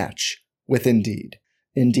 match with Indeed.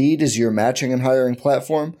 Indeed is your matching and hiring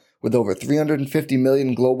platform with over 350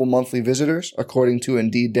 million global monthly visitors, according to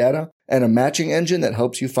Indeed data, and a matching engine that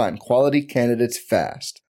helps you find quality candidates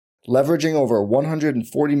fast. Leveraging over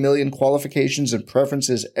 140 million qualifications and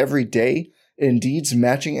preferences every day, Indeed's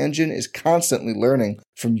matching engine is constantly learning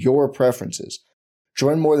from your preferences.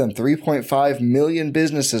 Join more than 3.5 million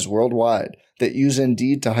businesses worldwide that use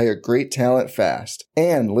Indeed to hire great talent fast.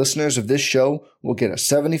 And listeners of this show will get a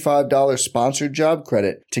 $75 sponsored job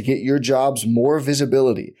credit to get your jobs more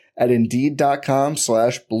visibility at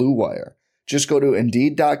Indeed.com/Blue Wire. Just go to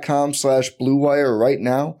Indeed.com/Blue Wire right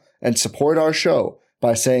now and support our show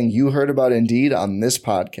by saying you heard about Indeed on this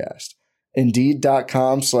podcast.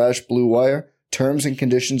 Indeed.com/Blue Wire. Terms and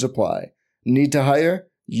conditions apply. Need to hire?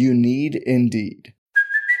 You need Indeed.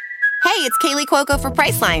 Hey, it's Kaylee Cuoco for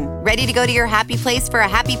Priceline. Ready to go to your happy place for a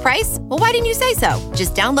happy price? Well, why didn't you say so?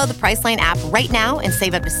 Just download the Priceline app right now and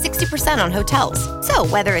save up to 60% on hotels. So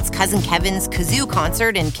whether it's Cousin Kevin's Kazoo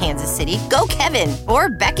Concert in Kansas City, go Kevin, or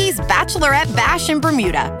Becky's Bachelorette Bash in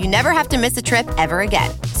Bermuda, you never have to miss a trip ever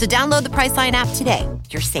again. So download the Priceline app today.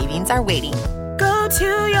 Your savings are waiting. Go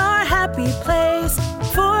to your happy place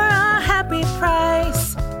for a happy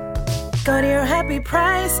price. Go to your happy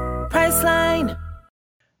price, Priceline.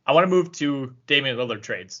 I want to move to Damian Lillard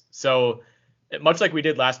trades. So much like we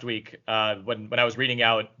did last week when I was reading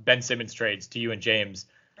out Ben Simmons trades to you and James,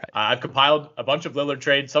 I've compiled a bunch of Lillard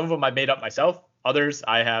trades. Some of them I made up myself. Others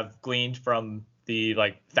I have gleaned from the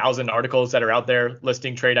 1,000 articles that are out there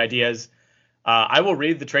listing trade ideas. I will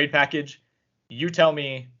read the trade package. You tell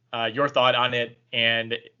me your thought on it,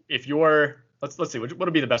 and if you're let's see what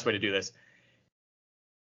would be the best way to do this.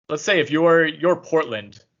 Let's say if you're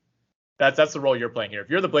Portland, that's the role you're playing here. If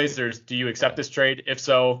you're the Blazers, do you accept this trade? If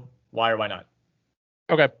so, why or why not?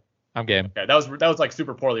 Okay, I'm game. Okay, that was like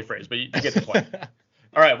super poorly phrased, but you get the point.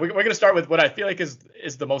 All right, we're going to start with what I feel like is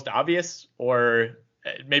the most obvious, or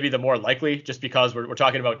maybe the more likely, just because we're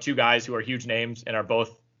talking about two guys who are huge names and are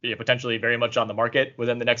both potentially very much on the market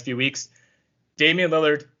within the next few weeks. Damian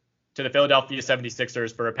Lillard to the Philadelphia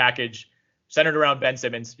 76ers for a package centered around Ben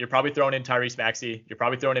Simmons. You're probably throwing in Tyrese Maxey. You're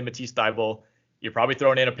probably throwing in Matisse Thybulle. You're probably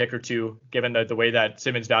throwing in a pick or two, given the way that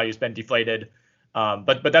Simmons' value has been deflated.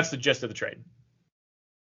 But that's the gist of the trade.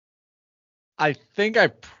 I think I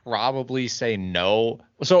probably say no.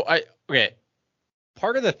 So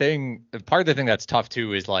part of the thing that's tough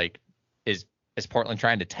too is is Portland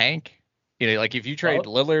trying to tank? If you trade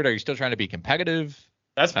Lillard, are you still trying to be competitive?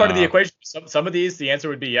 That's part of the equation. Some of these, the answer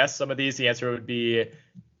would be yes. Some of these, the answer would be,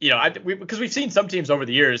 because we've seen some teams over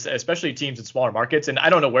the years, especially teams in smaller markets, and I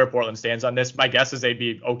don't know where Portland stands on this. My guess is they'd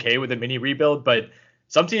be okay with a mini rebuild, but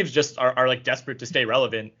some teams just are desperate to stay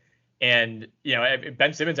relevant. And,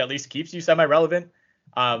 Ben Simmons at least keeps you semi-relevant.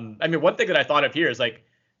 One thing that I thought of here is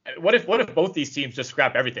what if both these teams just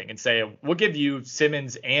scrap everything and say, we'll give you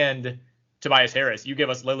Simmons and Tobias Harris. You give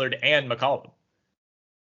us Lillard and McCollum.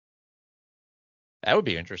 That would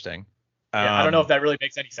be interesting. Yeah, I don't know if that really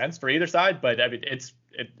makes any sense for either side, but it's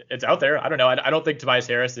out there. I don't know. I don't think Tobias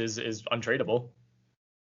Harris is untradeable.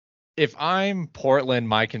 If I'm Portland,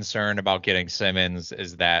 my concern about getting Simmons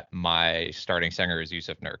is that my starting center is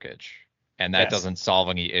Jusuf Nurkic, and that doesn't solve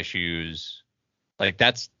any issues.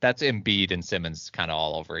 That's Embiid and Simmons kind of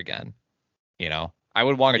all over again. I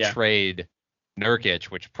would want to trade Nurkic,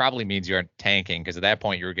 which probably means you're tanking, because at that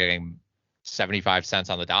point you're getting 75 cents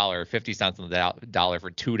on the dollar, 50 cents on the dollar for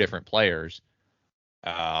two different players.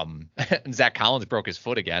 And Zach Collins broke his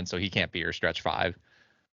foot again, so he can't be your stretch five.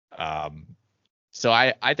 So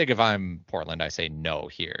I think if I'm Portland, I say no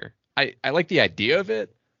here. I like the idea of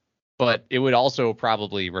it, but it would also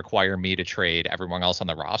probably require me to trade everyone else on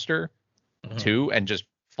the roster too, and just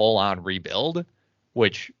full on rebuild,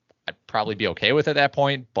 which I'd probably be okay with at that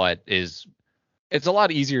point, but it's a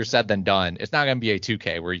lot easier said than done. It's not NBA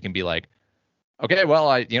 2K where you can be like, okay, well,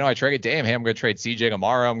 I traded Dame. Hey, I'm going to trade CJ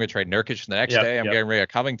tomorrow. I'm going to trade Nurkic the next day. I'm getting rid of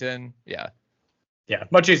Covington. Yeah. Yeah,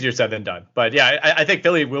 much easier said than done. But yeah, I think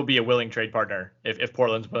Philly will be a willing trade partner if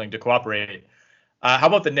Portland's willing to cooperate. How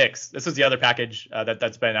about the Knicks? This is the other package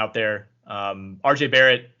that's been out there. RJ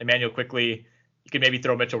Barrett, Emmanuel Quickley. You could maybe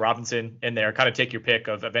throw Mitchell Robinson in there. Kind of take your pick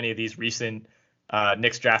of any of these recent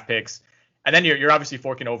Knicks draft picks. And then you're obviously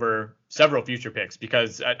forking over several future picks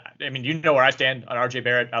because, you know where I stand on RJ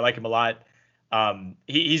Barrett. I like him a lot.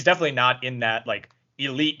 He's definitely not in that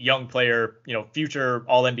elite young player, future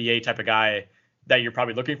all NBA type of guy that you're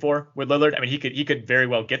probably looking for with Lillard. He could very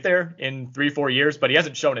well get there in 3-4 years, but he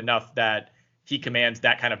hasn't shown enough that he commands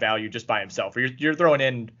that kind of value just by himself. You're throwing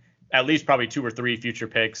in at least probably 2 or 3 future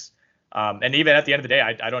picks. And even at the end of the day,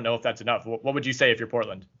 I don't know if that's enough. What would you say if you're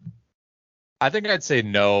Portland? I think I'd say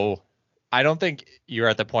no. I don't think you're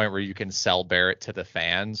at the point where you can sell Barrett to the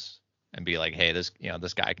fans and be like, hey, this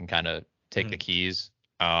guy can kind of take the keys.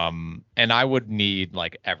 And I would need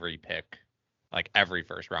every pick, every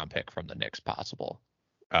first round pick from the Knicks possible.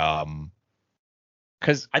 Because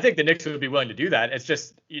I think the Knicks would be willing to do that. It's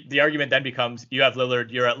just the argument then becomes you have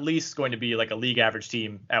Lillard, you're at least going to be a league average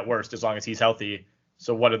team at worst as long as he's healthy.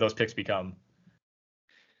 So what do those picks become?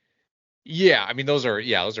 Yeah, those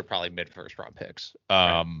are probably mid first round picks.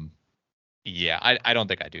 Right. Yeah, I don't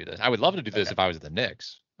think I do this. I would love to do this if I was the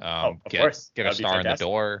Knicks. Of course. Get a star in the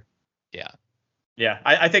door. Yeah. Yeah,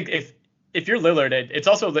 I think if you're Lillard, it's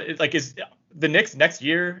also is the Knicks next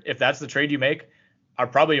year, if that's the trade you make, are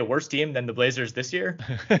probably a worse team than the Blazers this year,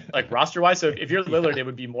 roster wise. So if you're Lillard, it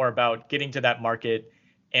would be more about getting to that market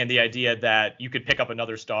and the idea that you could pick up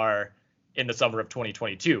another star in the summer of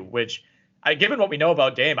 2022, which given what we know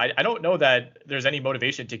about Dame, I don't know that there's any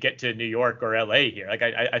motivation to get to New York or LA here.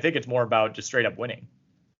 I think it's more about just straight up winning.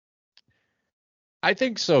 I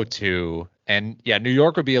think so too. And yeah, New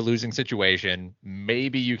York would be a losing situation.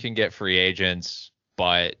 Maybe you can get free agents,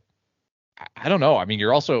 but I don't know.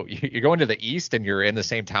 You're going to the East and you're in the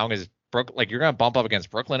same town as Brooklyn. You're going to bump up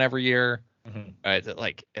against Brooklyn every year. That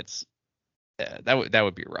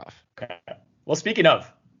would be rough. Okay. Well, speaking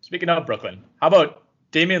of Brooklyn, how about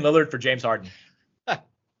Damian Lillard for James Harden?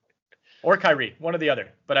 Or Kyrie, one or the other.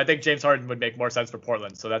 But I think James Harden would make more sense for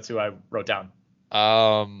Portland, so that's who I wrote down.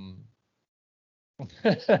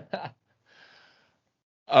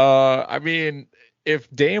 I mean, if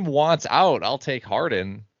Dame wants out, I'll take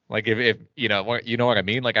Harden. Like if you know what I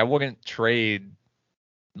mean? Like I wouldn't trade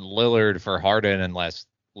Lillard for Harden unless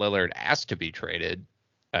Lillard asked to be traded.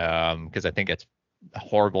 Because I think it's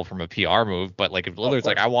horrible from a PR move. But like if Lillard's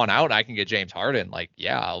like, I want out, I can get James Harden. Like,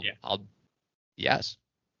 I'll yes.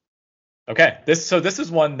 Okay. This is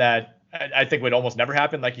one that I think would almost never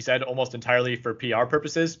happen, like you said, almost entirely for PR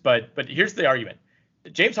purposes. But here's the argument.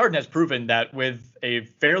 James Harden has proven that with a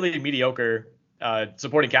fairly mediocre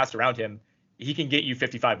supporting cast around him, he can get you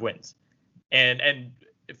 55 wins. And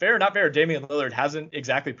fair or not fair, Damian Lillard hasn't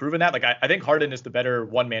exactly proven that. Like I think Harden is the better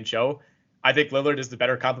one-man show. I think Lillard is the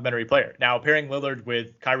better complementary player. Now, pairing Lillard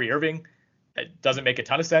with Kyrie Irving, it doesn't make a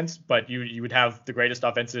ton of sense, but you would have the greatest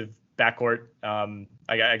offensive backcourt.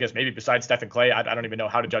 I guess maybe besides Steph and Clay. I don't even know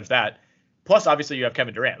how to judge that. Plus, obviously, you have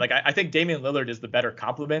Kevin Durant. Like I think Damian Lillard is the better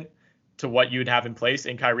complement to what you'd have in place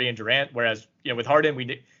in Kyrie and Durant. Whereas, with Harden,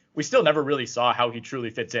 we still never really saw how he truly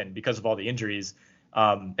fits in because of all the injuries.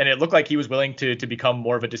 And it looked like he was willing to become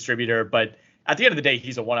more of a distributor. But at the end of the day,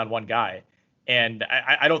 he's a one-on-one guy. And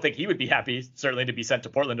I don't think he would be happy, certainly, to be sent to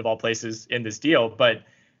Portland of all places in this deal. But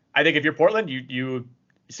I think if you're Portland, you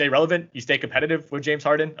stay relevant, you stay competitive with James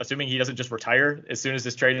Harden, assuming he doesn't just retire as soon as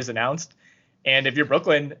this trade is announced. And if you're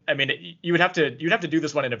Brooklyn, I mean, you'd have to do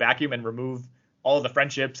this one in a vacuum and remove all of the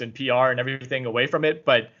friendships and PR and everything away from it.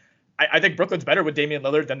 But I think Brooklyn's better with Damian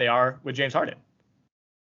Lillard than they are with James Harden.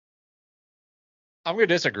 I'm going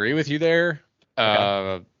to disagree with you there.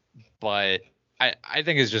 Okay. But I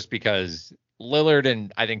think it's just because Lillard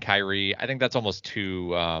and I think Kyrie, I think that's almost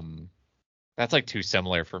too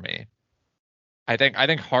similar for me. I think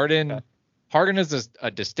Harden is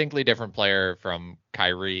a distinctly different player from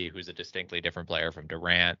Kyrie, who's a distinctly different player from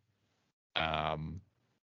Durant. I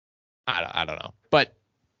don't know, but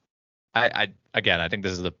I think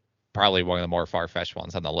this is probably one of the more far-fetched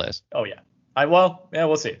ones on the list. Oh yeah.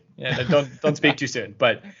 We'll see. Yeah, don't speak too soon.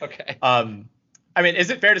 But okay. I mean, is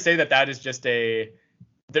it fair to say that is just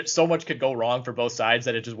that so much could go wrong for both sides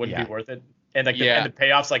that it just wouldn't be worth it? And and the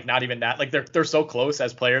payoffs, like not even that, like they're so close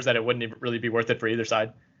as players that it wouldn't even really be worth it for either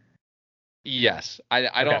side. Yes,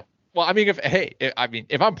 I don't. Well, I mean,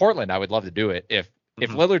 if I'm Portland, I would love to do it. If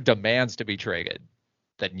Lillard demands to be traded,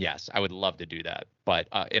 then yes, I would love to do that. But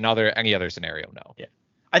in any other scenario, no. Yeah,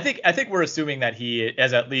 I think we're assuming that he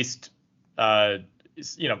has at least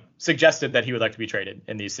suggested that he would like to be traded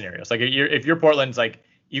in these scenarios. Like if you're Portland's, like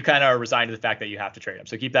you kind of are resigned to the fact that you have to trade him.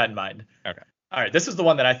 So keep that in mind. Okay. All right. This is the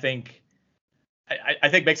one that I think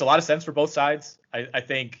makes a lot of sense for both sides. I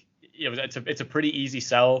think it's a pretty easy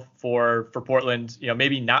sell for Portland.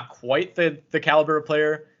 Maybe not quite the caliber of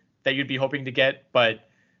player that you'd be hoping to get, but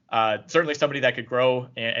certainly somebody that could grow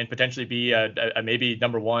and potentially be a maybe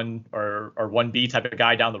number one or 1B type of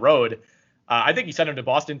guy down the road. I think you send him to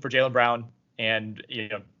Boston for Jaylen Brown and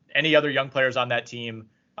any other young players on that team,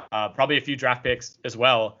 probably a few draft picks as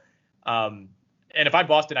well. And if I'm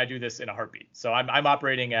Boston, I do this in a heartbeat. So I'm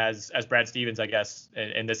operating as Brad Stevens, I guess,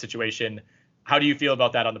 in this situation. How do you feel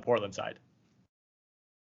about that on the Portland side?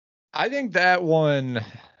 I think that one.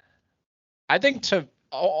 I think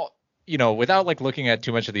without like looking at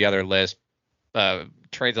too much of the other list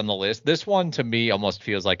trades on the list, this one to me almost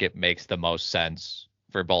feels like it makes the most sense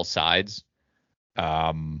for both sides.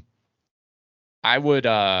 I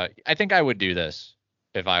think I would do this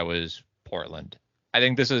if I was Portland. I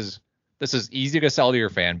think this is easy to sell to your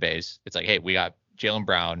fan base. It's like, hey, we got Jaylen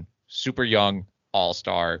Brown, super young,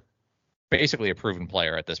 all-star, basically a proven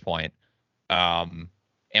player at this point. And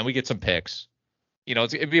we get some picks.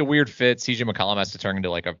 It'd be a weird fit. CJ McCollum has to turn into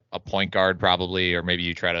like a point guard probably, or maybe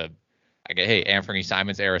you try to, hey, Anthony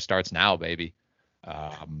Simons era starts now, baby.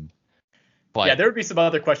 But yeah, there would be some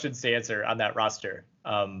other questions to answer on that roster.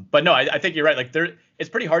 But no, I think you're right. Like it's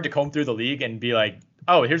pretty hard to comb through the league and be like,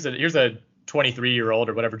 oh, here's a 23-year-old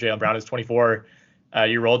or whatever Jaylen Brown is,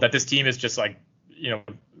 24-year-old that this team is just like,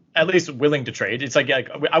 at least willing to trade. It's like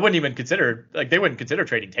I wouldn't even consider, like they wouldn't consider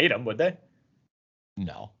trading Tatum, would they?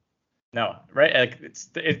 No, right?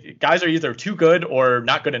 Like guys are either too good or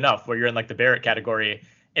not good enough, where you're in like the Barrett category,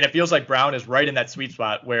 and it feels like Brown is right in that sweet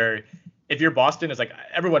spot where if you're Boston, it's like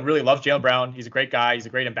everyone really loves Jaylen Brown. He's a great guy. He's a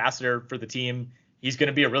great ambassador for the team. He's going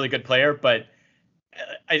to be a really good player, but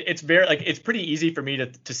it's pretty easy for me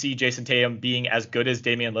to see Jason Tatum being as good as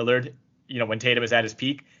Damian Lillard, when Tatum is at his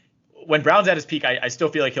peak. When Brown's at his peak, I still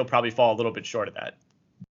feel like he'll probably fall a little bit short of that.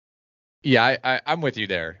 Yeah, I'm with you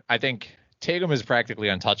there. I think Tatum is practically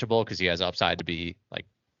untouchable because he has upside to be like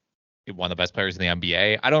one of the best players in the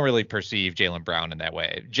NBA. I don't really perceive Jaylen Brown in that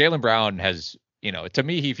way. Jaylen Brown has, to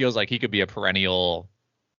me, he feels like he could be a perennial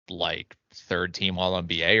like third team All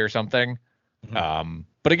NBA or something.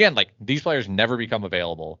 But again, like these players never become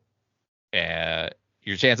available.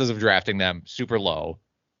 Your chances of drafting them super low,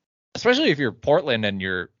 especially if you're Portland and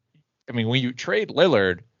when you trade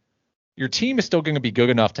Lillard, your team is still going to be good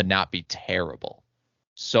enough to not be terrible.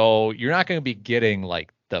 So you're not going to be getting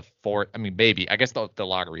like the fourth. I mean, maybe, I guess the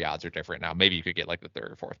lottery odds are different now. Maybe you could get like the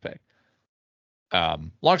third or fourth pick.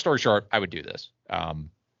 Long story short, I would do this.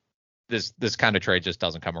 This kind of trade just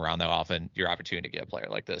doesn't come around that often. Your opportunity to get a player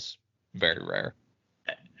like this, very rare.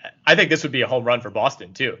 I think this would be a home run for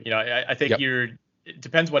Boston too. I think it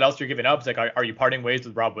depends what else you're giving up. It's like, are you parting ways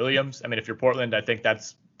with Rob Williams? I mean, if you're Portland, I think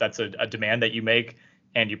that's a demand that you make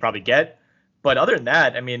and you probably get. But other than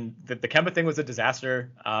that, I mean, the Kemba thing was a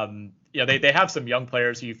disaster. They have some young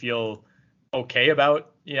players who you feel okay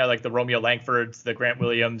about, like the Romeo Langfords, the Grant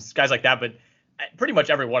Williams, guys like that. But pretty much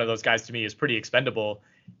every one of those guys to me is pretty expendable.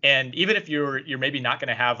 And even if you're maybe not going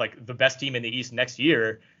to have like the best team in the East next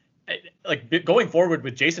year, like going forward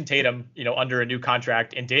with Jason Tatum, under a new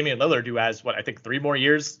contract, and Damian Lillard, who has I think 3 more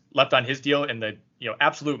years left on his deal in the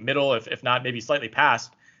absolute middle, if not maybe slightly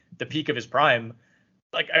past the peak of his prime.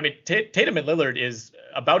 Like, I mean, Tatum and Lillard is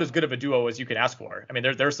about as good of a duo as you can ask for. I mean,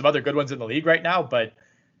 there are some other good ones in the league right now, but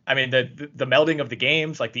I mean, the melding of the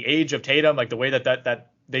games, like the age of Tatum, like the way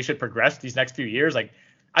that they should progress these next few years. Like,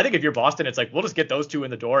 I think if you're Boston, it's like, we'll just get those two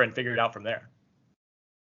in the door and figure it out from there.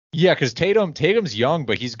 Yeah, because Tatum's young,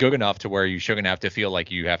 but he's good enough to where you shouldn't have to feel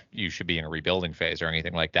like you should be in a rebuilding phase or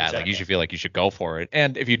anything like that. Exactly. Like, you should feel like you should go for it.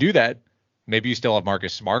 And if you do that, maybe you still have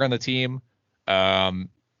Marcus Smart on the team.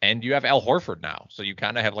 And you have Al Horford now. So you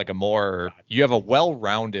kind of have like you have a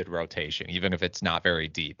well-rounded rotation, even if it's not very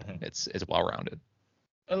deep. It's well-rounded.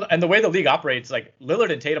 And the way the league operates, like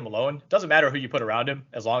Lillard and Tatum alone, doesn't matter who you put around him,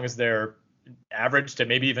 as long as they're average to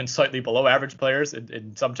maybe even slightly below average players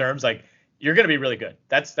in some terms, like you're going to be really good.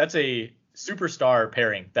 That's a superstar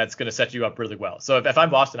pairing that's going to set you up really well. So if I'm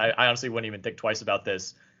Boston, I honestly wouldn't even think twice about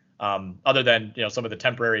this, other than some of the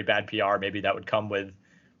temporary bad PR maybe that would come with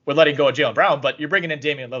letting go of Jaylen Brown, but you're bringing in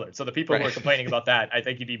Damian Lillard. So the people who are complaining about that, I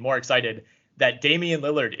think you'd be more excited that Damian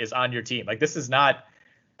Lillard is on your team. Like, this is not,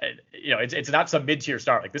 it's not some mid-tier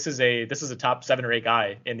star. Like, this is a top 7 or 8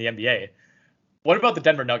 guy in the NBA. What about the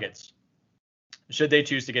Denver Nuggets? Should they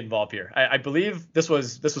choose to get involved here? I believe this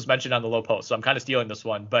was mentioned on the Low Post, so I'm kind of stealing this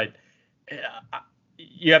one. But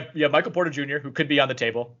you have Michael Porter Jr., who could be on the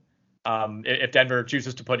table. If Denver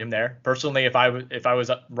chooses to put him there. Personally, if I was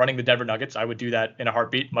running the Denver Nuggets, I would do that in a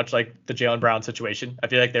heartbeat, much like the Jaylen Brown situation. I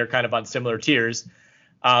feel like they're kind of on similar tiers.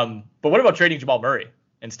 But what about trading Jamal Murray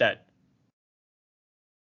instead?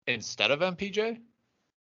 Instead of MPJ?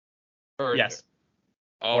 Yes.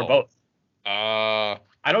 Or both. I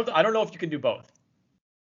don't know if you can do both.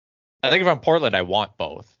 I think if I'm Portland, I want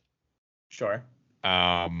both. Sure.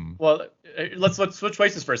 Well, let's switch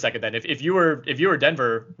places for a second then. If you were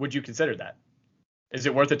Denver, would you consider that? Is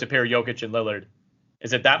it worth it to pair Jokic and Lillard?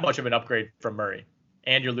 Is it that much of an upgrade from Murray?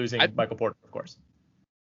 And you're losing Michael Porter, of course.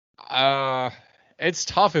 It's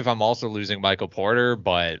tough if I'm also losing Michael Porter,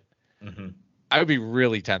 but I would be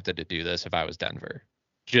really tempted to do this if I was Denver.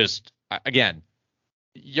 Just, again,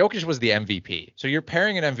 Jokic was the MVP. So you're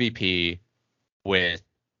pairing an MVP with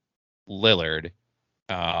Lillard.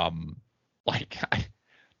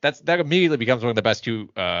 That immediately becomes one of the best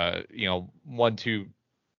 1-2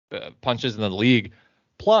 punches in the league.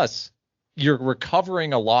 Plus, you're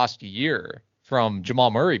recovering a lost year from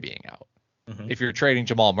Jamal Murray being out if you're trading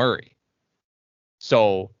Jamal Murray.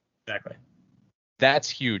 So exactly, that's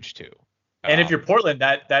huge too. And if you're Portland,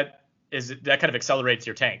 that kind of accelerates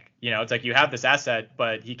your tank. It's like you have this asset,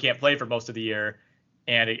 but he can't play for most of the year,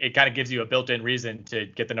 and it kind of gives you a built-in reason to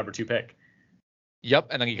get the number 2 pick. Yep,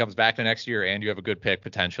 and then he comes back the next year, and you have a good pick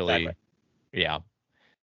potentially. Exactly.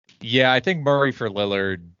 Yeah, I think Murray for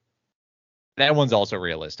Lillard, that one's also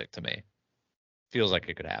realistic to me. Feels like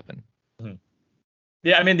it could happen.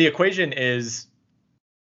 Yeah, I mean, the equation is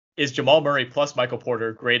Jamal Murray plus Michael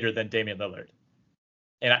Porter greater than Damian Lillard?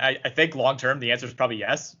 And I think long-term, the answer is probably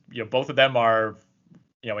yes. Both of them are,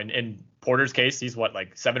 in Porter's case, he's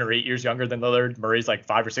 7 or 8 years younger than Lillard. Murray's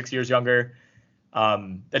 5 or 6 years younger.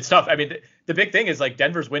 It's tough. I mean, the big thing is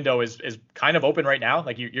Denver's window is kind of open right now.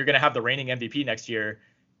 Like you're going to have the reigning MVP next year,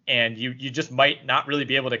 and you just might not really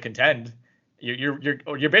be able to contend. You're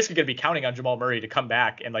basically going to be counting on Jamal Murray to come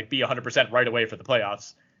back and be 100% right away for the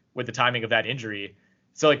playoffs with the timing of that injury.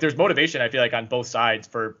 So there's motivation, I feel like, on both sides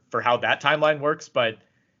for how that timeline works. But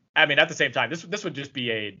I mean, at the same time, this would just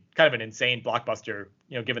be a kind of an insane blockbuster,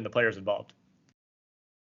 given the players involved.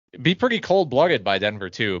 Be pretty cold-blooded by Denver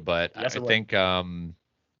too, but yes, I think I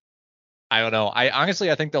don't know.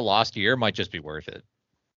 I think the lost year might just be worth it.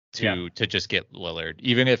 to just get Lillard.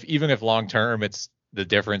 Even if long term it's the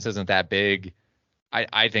difference isn't that big,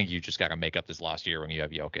 I think you just got to make up this lost year when you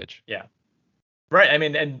have Jokic. Yeah. Right. I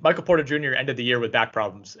mean, and Michael Porter Jr. ended the year with back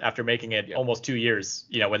problems after making it almost 2 years,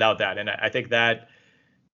 without that. And I think that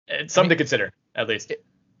it's something to consider, at least.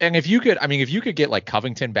 And if you could get like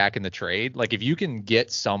Covington back in the trade, like if you can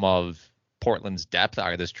get some of Portland's depth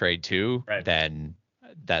out of this trade too, then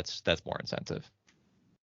that's more incentive.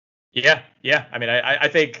 Yeah. I mean, I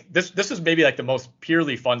think this is maybe like the most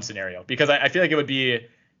purely fun scenario, because I feel like it would be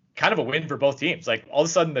kind of a win for both teams. Like all of a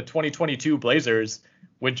sudden the 2022 Blazers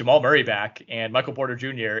with Jamal Murray back and Michael Porter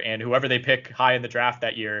Jr. and whoever they pick high in the draft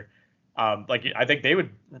that year, I think they would,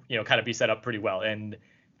 kind of be set up pretty well. And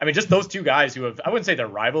I mean, just those two guys who I wouldn't say they're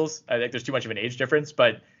rivals. I think there's too much of an age difference,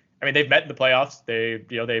 but I mean, they've met in the playoffs.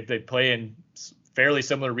 They play in fairly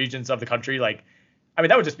similar regions of the country. Like, I mean,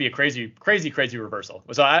 that would just be a crazy reversal.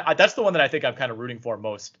 So that's the one that I think I'm kind of rooting for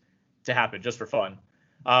most to happen, just for fun.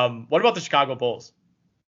 What about the Chicago Bulls?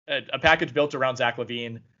 A package built around Zach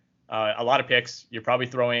LaVine, a lot of picks. You're probably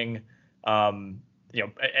throwing,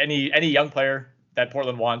 any young player that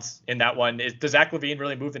Portland wants in that one. Does Zach LaVine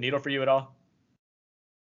really move the needle for you at all?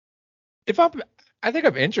 I think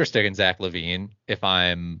I'm interested in Zach LaVine if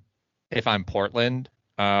I'm Portland.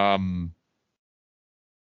 I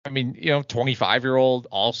mean, 25-year-old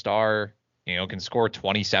all-star, can score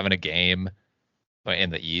 27 a game in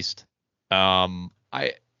the East.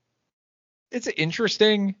 It's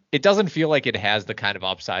interesting. It doesn't feel like it has the kind of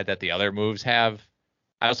upside that the other moves have.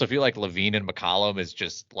 I also feel like LaVine and McCollum is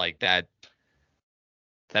just like that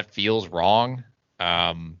feels wrong.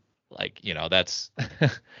 That's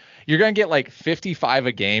you're going to get like 55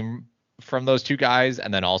 a game from those two guys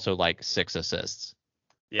and then also like 6 assists.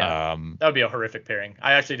 Yeah, that would be a horrific pairing.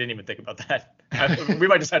 I actually didn't even think about that. We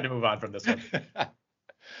might just have to move on from this one.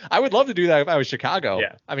 I would love to do that if I was Chicago.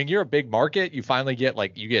 Yeah. I mean, you're a big market. You finally get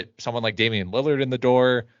someone like Damian Lillard in the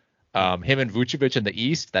door. Him and Vucevic in the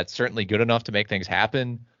East. That's certainly good enough to make things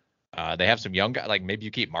happen. They have some young guys. Like maybe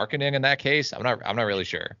you keep marketing in that case. I'm not really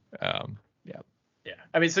sure. Yeah.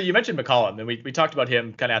 I mean, so you mentioned McCollum, and we talked about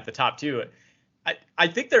him kind of at the top too. I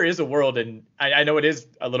think there is a world, and I know it is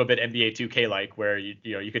a little bit NBA 2K like, where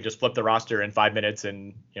you could just flip the roster in 5 minutes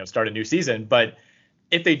and start a new season. But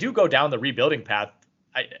if they do go down the rebuilding path,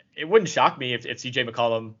 it wouldn't shock me if CJ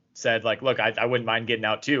McCollum said like, look, I wouldn't mind getting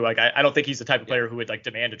out too. Like I don't think he's the type of player who would like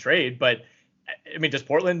demand a trade. But I mean, does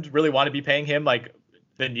Portland really want to be paying him like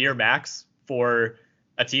the near max for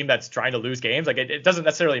a team that's trying to lose games? Like it doesn't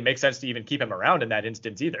necessarily make sense to even keep him around in that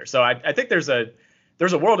instance either. So I think there's a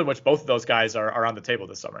world in which both of those guys are on the table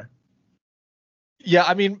this summer. Yeah,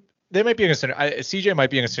 I mean, they might be in CJ might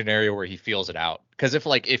be in a scenario where he feels it out. Because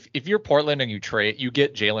if you're Portland and you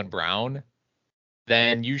get Jaylen Brown,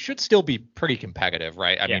 then you should still be pretty competitive,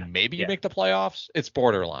 right? I mean, maybe you make the playoffs. It's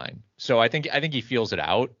borderline. So I think he feels it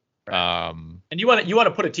out. Right. And you want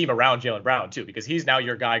to put a team around Jaylen Brown too, because he's now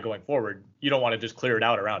your guy going forward. You don't want to just clear it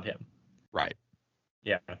out around him. Right.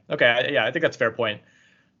 Yeah. Okay. Yeah, I think that's a fair point.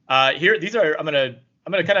 These are I'm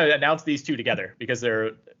gonna kind of announce these two together because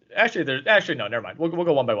they're actually no, never mind. We'll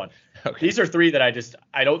go one by one. Okay. These are three that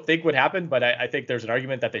I don't think would happen, but I think there's an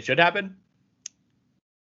argument that they should happen.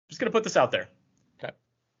 Just gonna put this out there. Okay.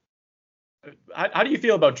 How do you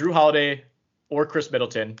feel about Jrue Holiday or Chris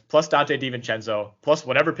Middleton plus Dante DiVincenzo plus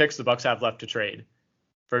whatever picks the Bucks have left to trade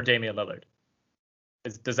for Damian Lillard?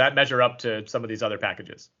 Does that measure up to some of these other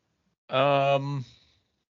packages?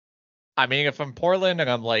 I mean, if I'm Portland and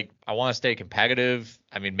I'm like, I want to stay competitive,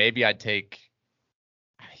 I mean, maybe I'd take,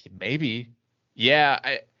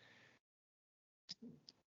 yeah,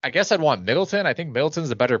 I guess I'd want Middleton. I think Middleton's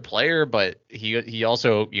the better player, but he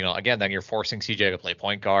also, again, then you're forcing CJ to play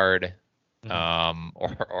point guard,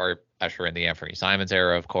 or Usher in the Anthony Simons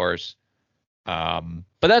era, of course.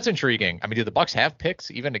 But that's intriguing. I mean, do the Bucks have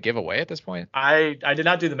picks even to give away at this point? I did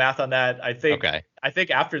not do the math on that. I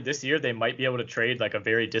think after this year they might be able to trade like a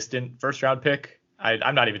very distant first round pick.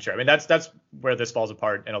 I'm not even sure. I mean, that's where this falls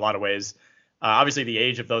apart in a lot of ways. Obviously the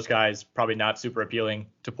age of those guys probably not super appealing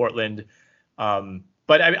to Portland.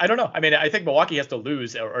 But I don't know. I mean, I think Milwaukee has to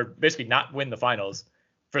lose or basically not win the finals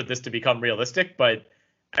for this to become realistic. But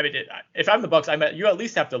I mean, if I'm the Bucks, you at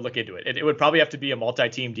least have to look into it. It would probably have to be a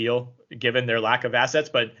multi-team deal given their lack of assets.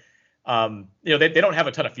 But they don't have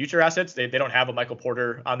a ton of future assets. They don't have a Michael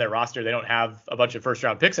Porter on their roster. They don't have a bunch of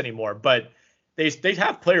first-round picks anymore. But they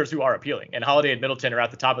have players who are appealing, and Holiday and Middleton are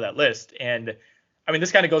at the top of that list. And I mean,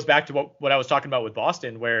 this kind of goes back to what I was talking about with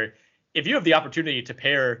Boston, where if you have the opportunity to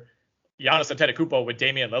pair Giannis Antetokounmpo with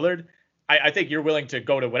Damian Lillard, I think you're willing to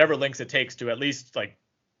go to whatever lengths it takes to at least like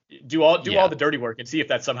do all the dirty work and see if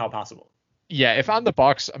that's somehow possible. Yeah, if I'm the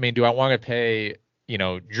Bucks, I mean, do I want to pay,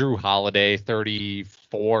 Drew Holiday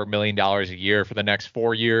 $34 million a year for the next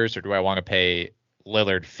 4 years, or do I want to pay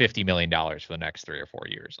Lillard $50 million for the next 3 or 4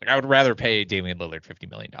 years? Like, I would rather pay Damian Lillard $50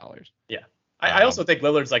 million. Yeah. I also think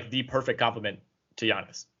Lillard's like the perfect complement to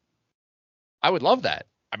Giannis. I would love that.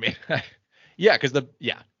 I mean, yeah, because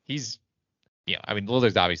he's,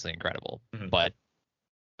 Lillard's obviously incredible, but,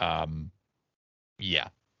 yeah,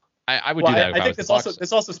 I would do that. I think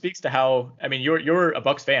this also speaks to how, I mean, you're a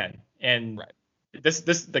Bucks fan, and right.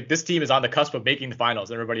 This team is on the cusp of making the finals,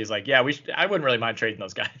 and everybody's like, yeah, I wouldn't really mind trading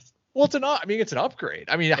those guys. Well, it's an upgrade.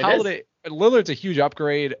 I mean, Lillard's a huge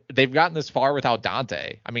upgrade. They've gotten this far without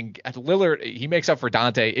Dante. I mean, Lillard, he makes up for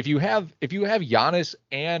Dante. If you have Giannis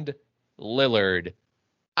and Lillard,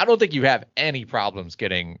 I don't think you have any problems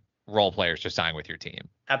getting role players to sign with your team.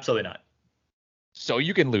 Absolutely not. So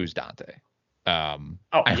you can lose Dante. I mean,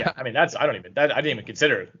 I didn't even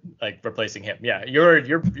consider like replacing him. Yeah,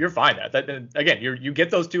 you're fine. That again, you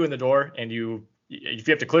get those two in the door, and if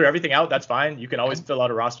you have to clear everything out, that's fine. You can always fill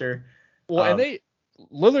out a roster. Well, and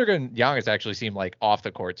Lillard and Giannis actually seem like off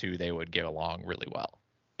the court too, they would get along really well.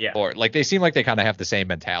 Yeah. Or like they seem like they kind of have the same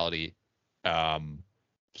mentality.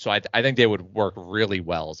 So I think they would work really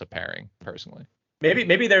well as a pairing, personally.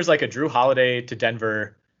 Maybe there's like a Drew Holiday to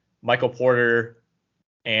Denver, Michael Porter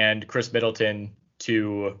and Chris Middleton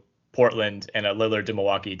to Portland, and a Lillard to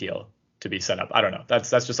Milwaukee deal to be set up. I don't know.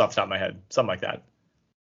 That's just off the top of my head. Something like that.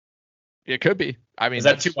 It could be. I mean, is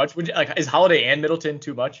that too much? Is Holiday and Middleton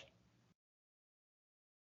too much?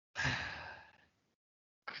 I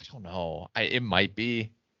don't know. It might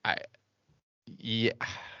be. I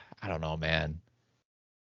don't know, man.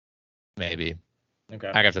 Maybe.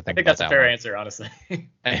 Okay. I have to think. I think that's a fair answer, honestly.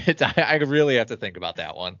 I really have to think about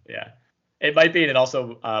that one. Yeah, it might be, and it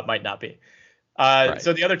also might not be. Right.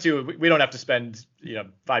 So the other two, we don't have to spend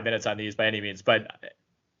 5 minutes on these by any means, but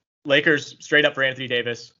Lakers straight up for Anthony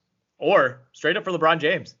Davis, or straight up for LeBron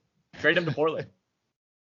James. Trade him to Portland.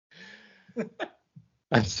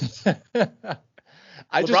 I just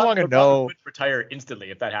want to know. Would retire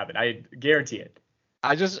instantly if that happened. I guarantee it.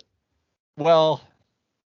 I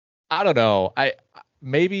don't know.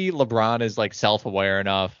 Maybe LeBron is like self-aware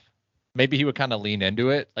enough. Maybe he would kind of lean into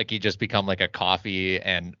it. Like he just become like a coffee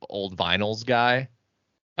and old vinyls guy.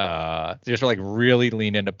 Just like really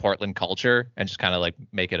lean into Portland culture and just kind of like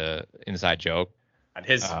make it a inside joke. And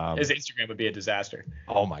his Instagram would be a disaster.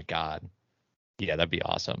 Oh my God. Yeah, that'd be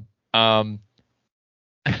awesome.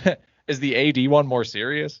 Is the AD one more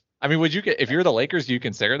serious? I mean, if you're the Lakers, do you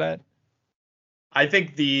consider that? I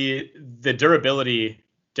think the durability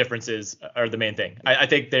differences are the main thing. I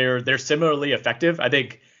think they're similarly effective.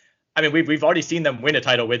 We've already seen them win a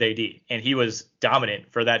title with AD, and he was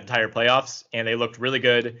dominant for that entire playoffs, and they looked really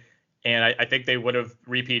good. And I think they would have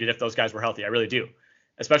repeated if those guys were healthy. I really do,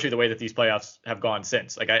 especially the way that these playoffs have gone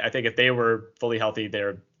since. Like I think if they were fully healthy,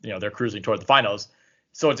 they're cruising toward the finals.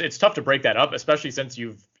 So it's tough to break that up, especially since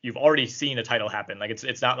you've already seen a title happen. Like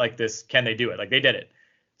it's not like this. Can they do it? Like they did it.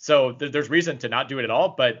 So there's reason to not do it at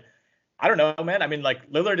all. But I don't know, man. I mean,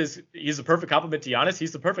 like Lillard he's the perfect complement to Giannis.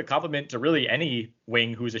 He's the perfect complement to really any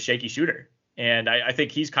wing who's a shaky shooter. And I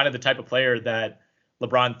think he's kind of the type of player that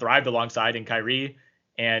LeBron thrived alongside in Kyrie.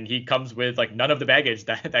 And he comes with like none of the baggage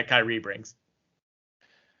that Kyrie brings.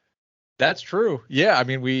 That's true. Yeah. I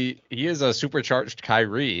mean, he is a supercharged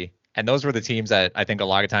Kyrie. And those were the teams that I think a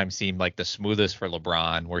lot of times seemed like the smoothest for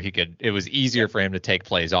LeBron, where it was easier for him to take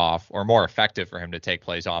plays off, or more effective for him to take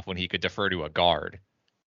plays off when he could defer to a guard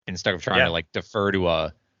instead of trying to like defer to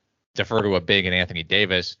a big and Anthony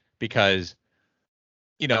Davis, because,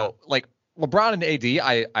 like LeBron and AD,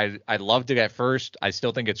 I loved it at first. I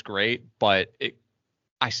still think it's great, but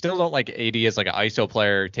I still don't like AD as like an ISO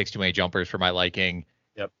player. Takes too many jumpers for my liking.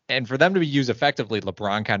 Yep. And for them to be used effectively,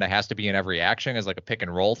 LeBron kind of has to be in every action as like a pick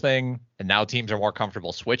and roll thing. And now teams are more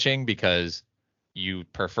comfortable switching because you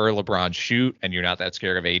prefer LeBron shoot and you're not that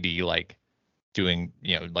scared of AD like doing,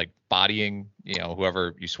 like bodying,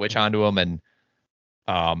 whoever you switch onto him. And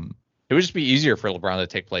it would just be easier for LeBron to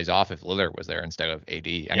take plays off if Lillard was there instead of AD.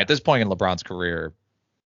 And at this point in LeBron's career,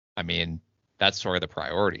 I mean, that's sort of the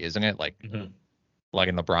priority, isn't it? Like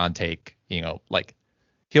letting LeBron take, like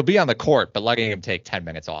he'll be on the court, but letting him take 10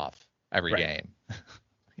 minutes off every game.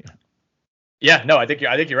 Yeah, no, I think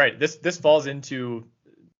you're right. This falls into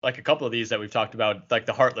like a couple of these that we've talked about, like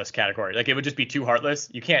the heartless category. Like it would just be too heartless.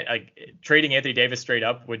 You can't like trading Anthony Davis straight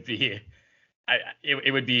up would be,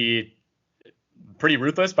 it would be pretty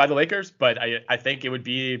ruthless by the Lakers, but I think it would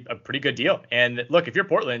be a pretty good deal. And look, if you're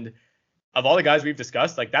Portland, of all the guys we've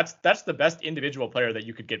discussed, like that's the best individual player that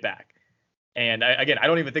you could get back. And I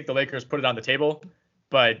don't even think the Lakers put it on the table.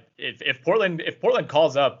 But if Portland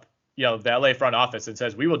calls up, the LA front office and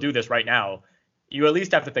says, we will do this right now, you at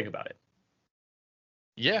least have to think about it.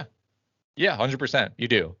 Yeah. Yeah, 100%. You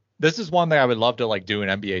do. This is one that I would love to like do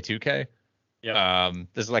an NBA 2K. Yeah.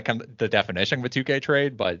 This is like kind of the definition of a 2K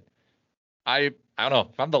trade, but I don't know.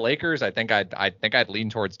 If I'm the Lakers, I think I'd lean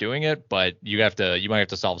towards doing it, but you might have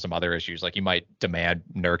to solve some other issues. Like you might demand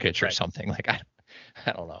Nurkic or something. Like I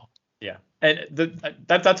don't know. Yeah. And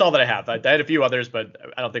that's all that I have. I had a few others, but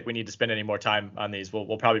I don't think we need to spend any more time on these.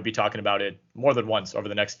 We'll probably be talking about it more than once over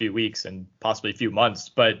the next few weeks and possibly a few months.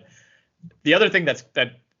 But the other thing that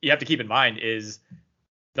you have to keep in mind is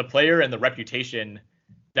the player and the reputation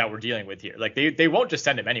that we're dealing with here. Like they won't just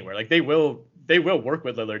send him anywhere. Like they will work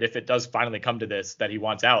with Lillard if it does finally come to this that he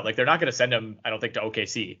wants out. Like they're not going to send him, I don't think, to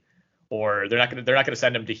OKC, or they're not going to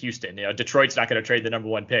send him to Houston. Detroit's not going to trade the number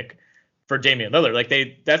 1 pick for Damian Lillard.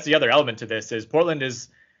 Like that's the other element to this is Portland is,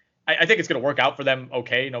 I think it's going to work out for them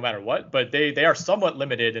okay no matter what, but they are somewhat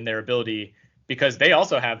limited in their ability because they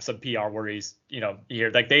also have some PR worries,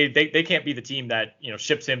 here. Like they can't be the team that,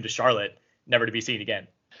 ships him to Charlotte, never to be seen again.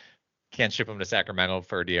 Can't ship him to Sacramento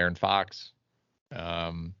for De'Aaron Fox.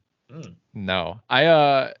 No,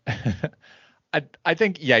 I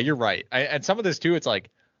think, yeah, you're right. And some of this too, it's like,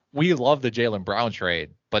 we love the Jaylen Brown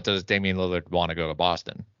trade, but does Damian Lillard want to go to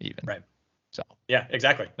Boston even? Right. So, yeah,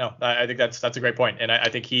 exactly. No, I think that's a great point. And I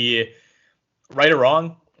think he, right or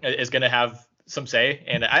wrong, is going to have some say.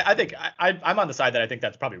 And I think I'm on the side that I think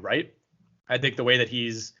that's probably right. I think the way that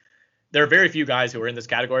there are very few guys who are in this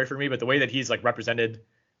category for me, but the way that he's like represented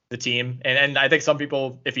the team. And I think some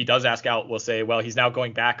people, if he does ask out, will say, well, he's now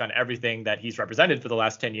going back on everything that he's represented for the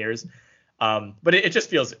last 10 years. But it just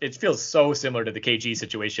feels so similar to the KG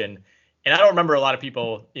situation. And I don't remember a lot of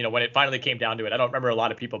people, when it finally came down to it, I don't remember a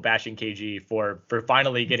lot of people bashing KG for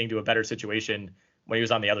finally getting to a better situation when he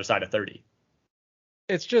was on the other side of 30.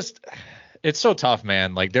 It's so tough,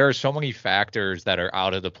 man. Like there are so many factors that are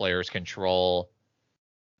out of the player's control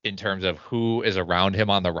in terms of who is around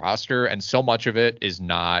him on the roster. And so much of it is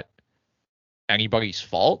not anybody's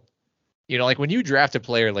fault. Like when you draft a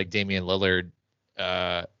player like Damian Lillard,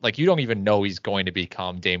 like you don't even know he's going to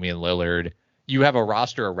become Damian Lillard. You have a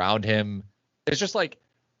roster around him. It's just like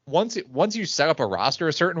once you set up a roster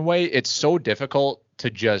a certain way, it's so difficult to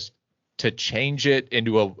change it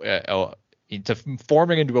into to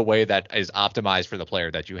forming into a way that is optimized for the player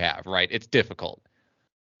that you have, right? It's difficult.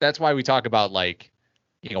 That's why we talk about like,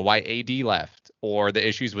 why AD left or the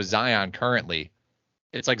issues with Zion currently.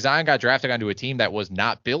 It's like Zion got drafted onto a team that was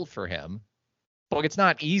not built for him. But it's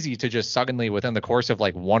not easy to just suddenly within the course of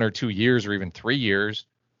like 1 or 2 years or even 3 years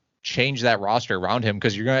change that roster around him,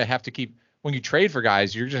 because you're going to have to keep, when you trade for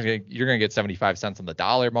guys, you're going to get 75 cents on the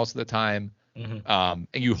dollar most of the time. Mm-hmm.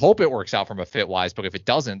 And you hope it works out from a fit wise, but if it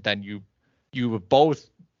doesn't, then you both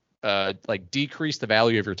like decrease the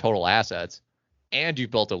value of your total assets, and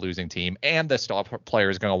you've built a losing team, and the star player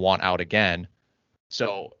is going to want out again.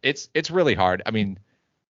 So it's really hard. I mean,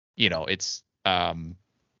 it's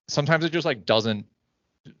sometimes it just like doesn't,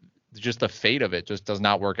 just the fate of it just does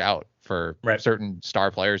not work out for certain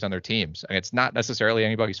star players on their teams. And it's not necessarily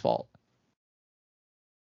anybody's fault.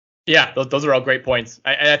 Yeah, those are all great points.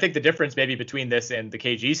 I think the difference maybe between this and the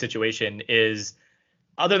KG situation is,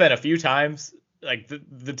 other than a few times, like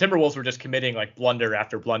the Timberwolves were just committing like blunder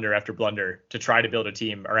after blunder after blunder to try to build a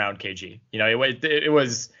team around KG. It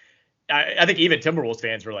was, I think even Timberwolves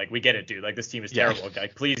fans were like, we get it, dude. Like this team is terrible. Yeah.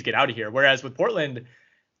 Like, please get out of here. Whereas with Portland,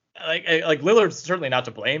 like Lillard's certainly not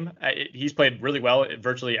to blame. He's played really well in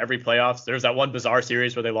virtually every playoffs. There's that one bizarre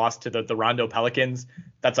series where they lost to the Rondo Pelicans.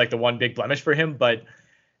 That's like the one big blemish for him. But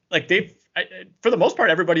like for the most part,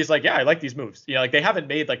 everybody's like, yeah, I like these moves. Like they haven't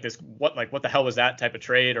made like this, what the hell was that type of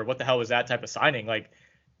trade, or what the hell was that type of signing? Like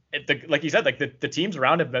you said, like the teams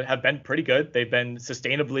around have been pretty good. They've been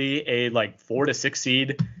sustainably a like 4 to 6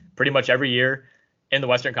 seed pretty much every year in the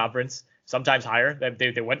Western Conference, sometimes higher.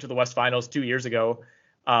 They went to the West Finals 2 years ago.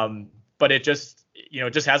 But it just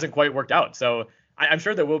hasn't quite worked out. So I'm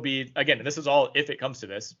sure there will be, again, and this is all if it comes to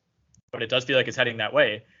this, but it does feel like it's heading that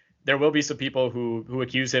way. There will be some people who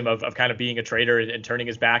accuse him of kind of being a traitor and turning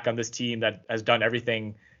his back on this team that has done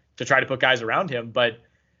everything to try to put guys around him. But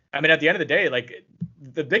I mean, at the end of the day, like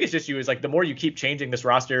the biggest issue is like the more you keep changing this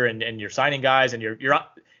roster and you're signing guys and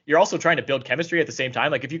you're also trying to build chemistry at the same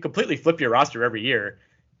time. Like if you completely flip your roster every year,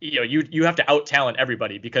 you have to out talent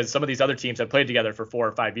everybody, because some of these other teams have played together for 4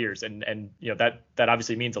 or 5 years, and that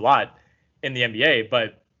obviously means a lot in the NBA.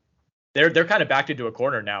 But they're kind of backed into a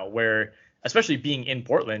corner now where, especially being in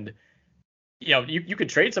Portland, you could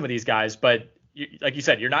trade some of these guys, but like you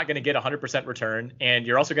said, you're not going to get 100% return, and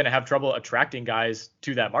you're also going to have trouble attracting guys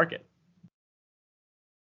to that market.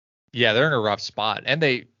 Yeah, they're in a rough spot, and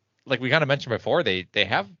they, like we kind of mentioned before, they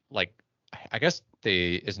have like, I guess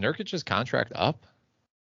is Nurkic's contract up?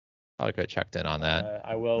 I could have checked in on that.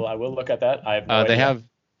 I will look at that. I have no idea.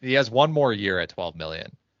 He has one more year at $12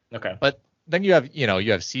 million. Okay. But then you have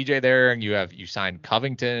CJ there, and you signed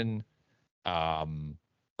Covington,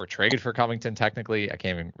 or traded for Covington technically. I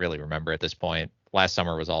can't even really remember at this point. Last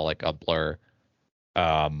summer was all like a blur.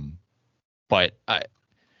 But I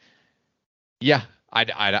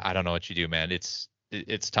don't know what you do, man. It's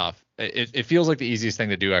tough. It feels like the easiest thing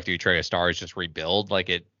to do after you trade a star is just rebuild. Like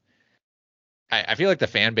I feel like the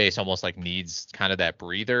fan base almost like needs kind of that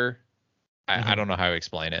breather. I don't know how to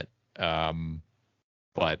explain it.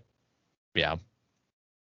 But yeah.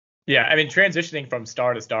 Yeah, I mean, transitioning from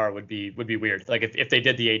star to star would be weird. Like if they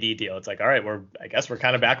did the AD deal, it's like, all right, I guess we're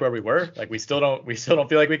kind of back where we were. Like we still don't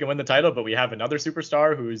feel like we can win the title, but we have another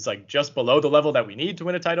superstar who's like just below the level that we need to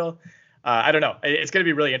win a title. I don't know. It's going to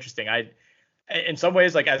be really interesting. In some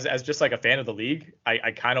ways, like as just like a fan of the league,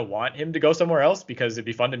 I kind of want him to go somewhere else because it'd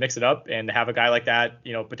be fun to mix it up and have a guy like that,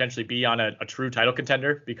 potentially be on a true title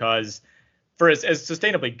contender, because for as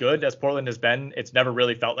sustainably good as Portland has been, it's never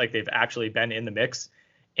really felt like they've actually been in the mix.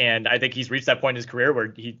 And I think he's reached that point in his career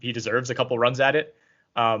where he deserves a couple runs at it.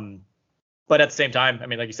 But at the same time, I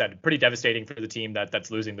mean, like you said, pretty devastating for the team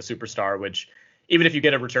that's losing the superstar, which even if you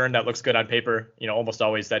get a return that looks good on paper, almost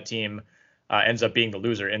always that team ends up being the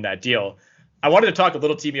loser in that deal. I wanted to talk a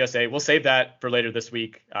little Team USA. We'll save that for later this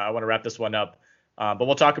week. I want to wrap this one up. But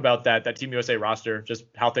we'll talk about that Team USA roster, just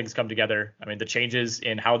how things come together. I mean, the changes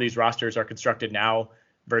in how these rosters are constructed now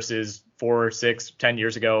versus 4, 6, 10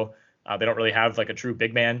 years ago. They don't really have like a true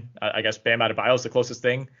big man. I guess Bam Adebayo is the closest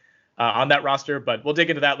thing on that roster, but we'll dig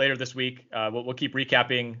into that later this week. We'll keep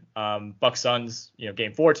recapping Bucks Suns,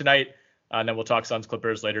 Game 4 tonight, and then we'll talk Suns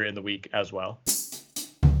Clippers later in the week as well.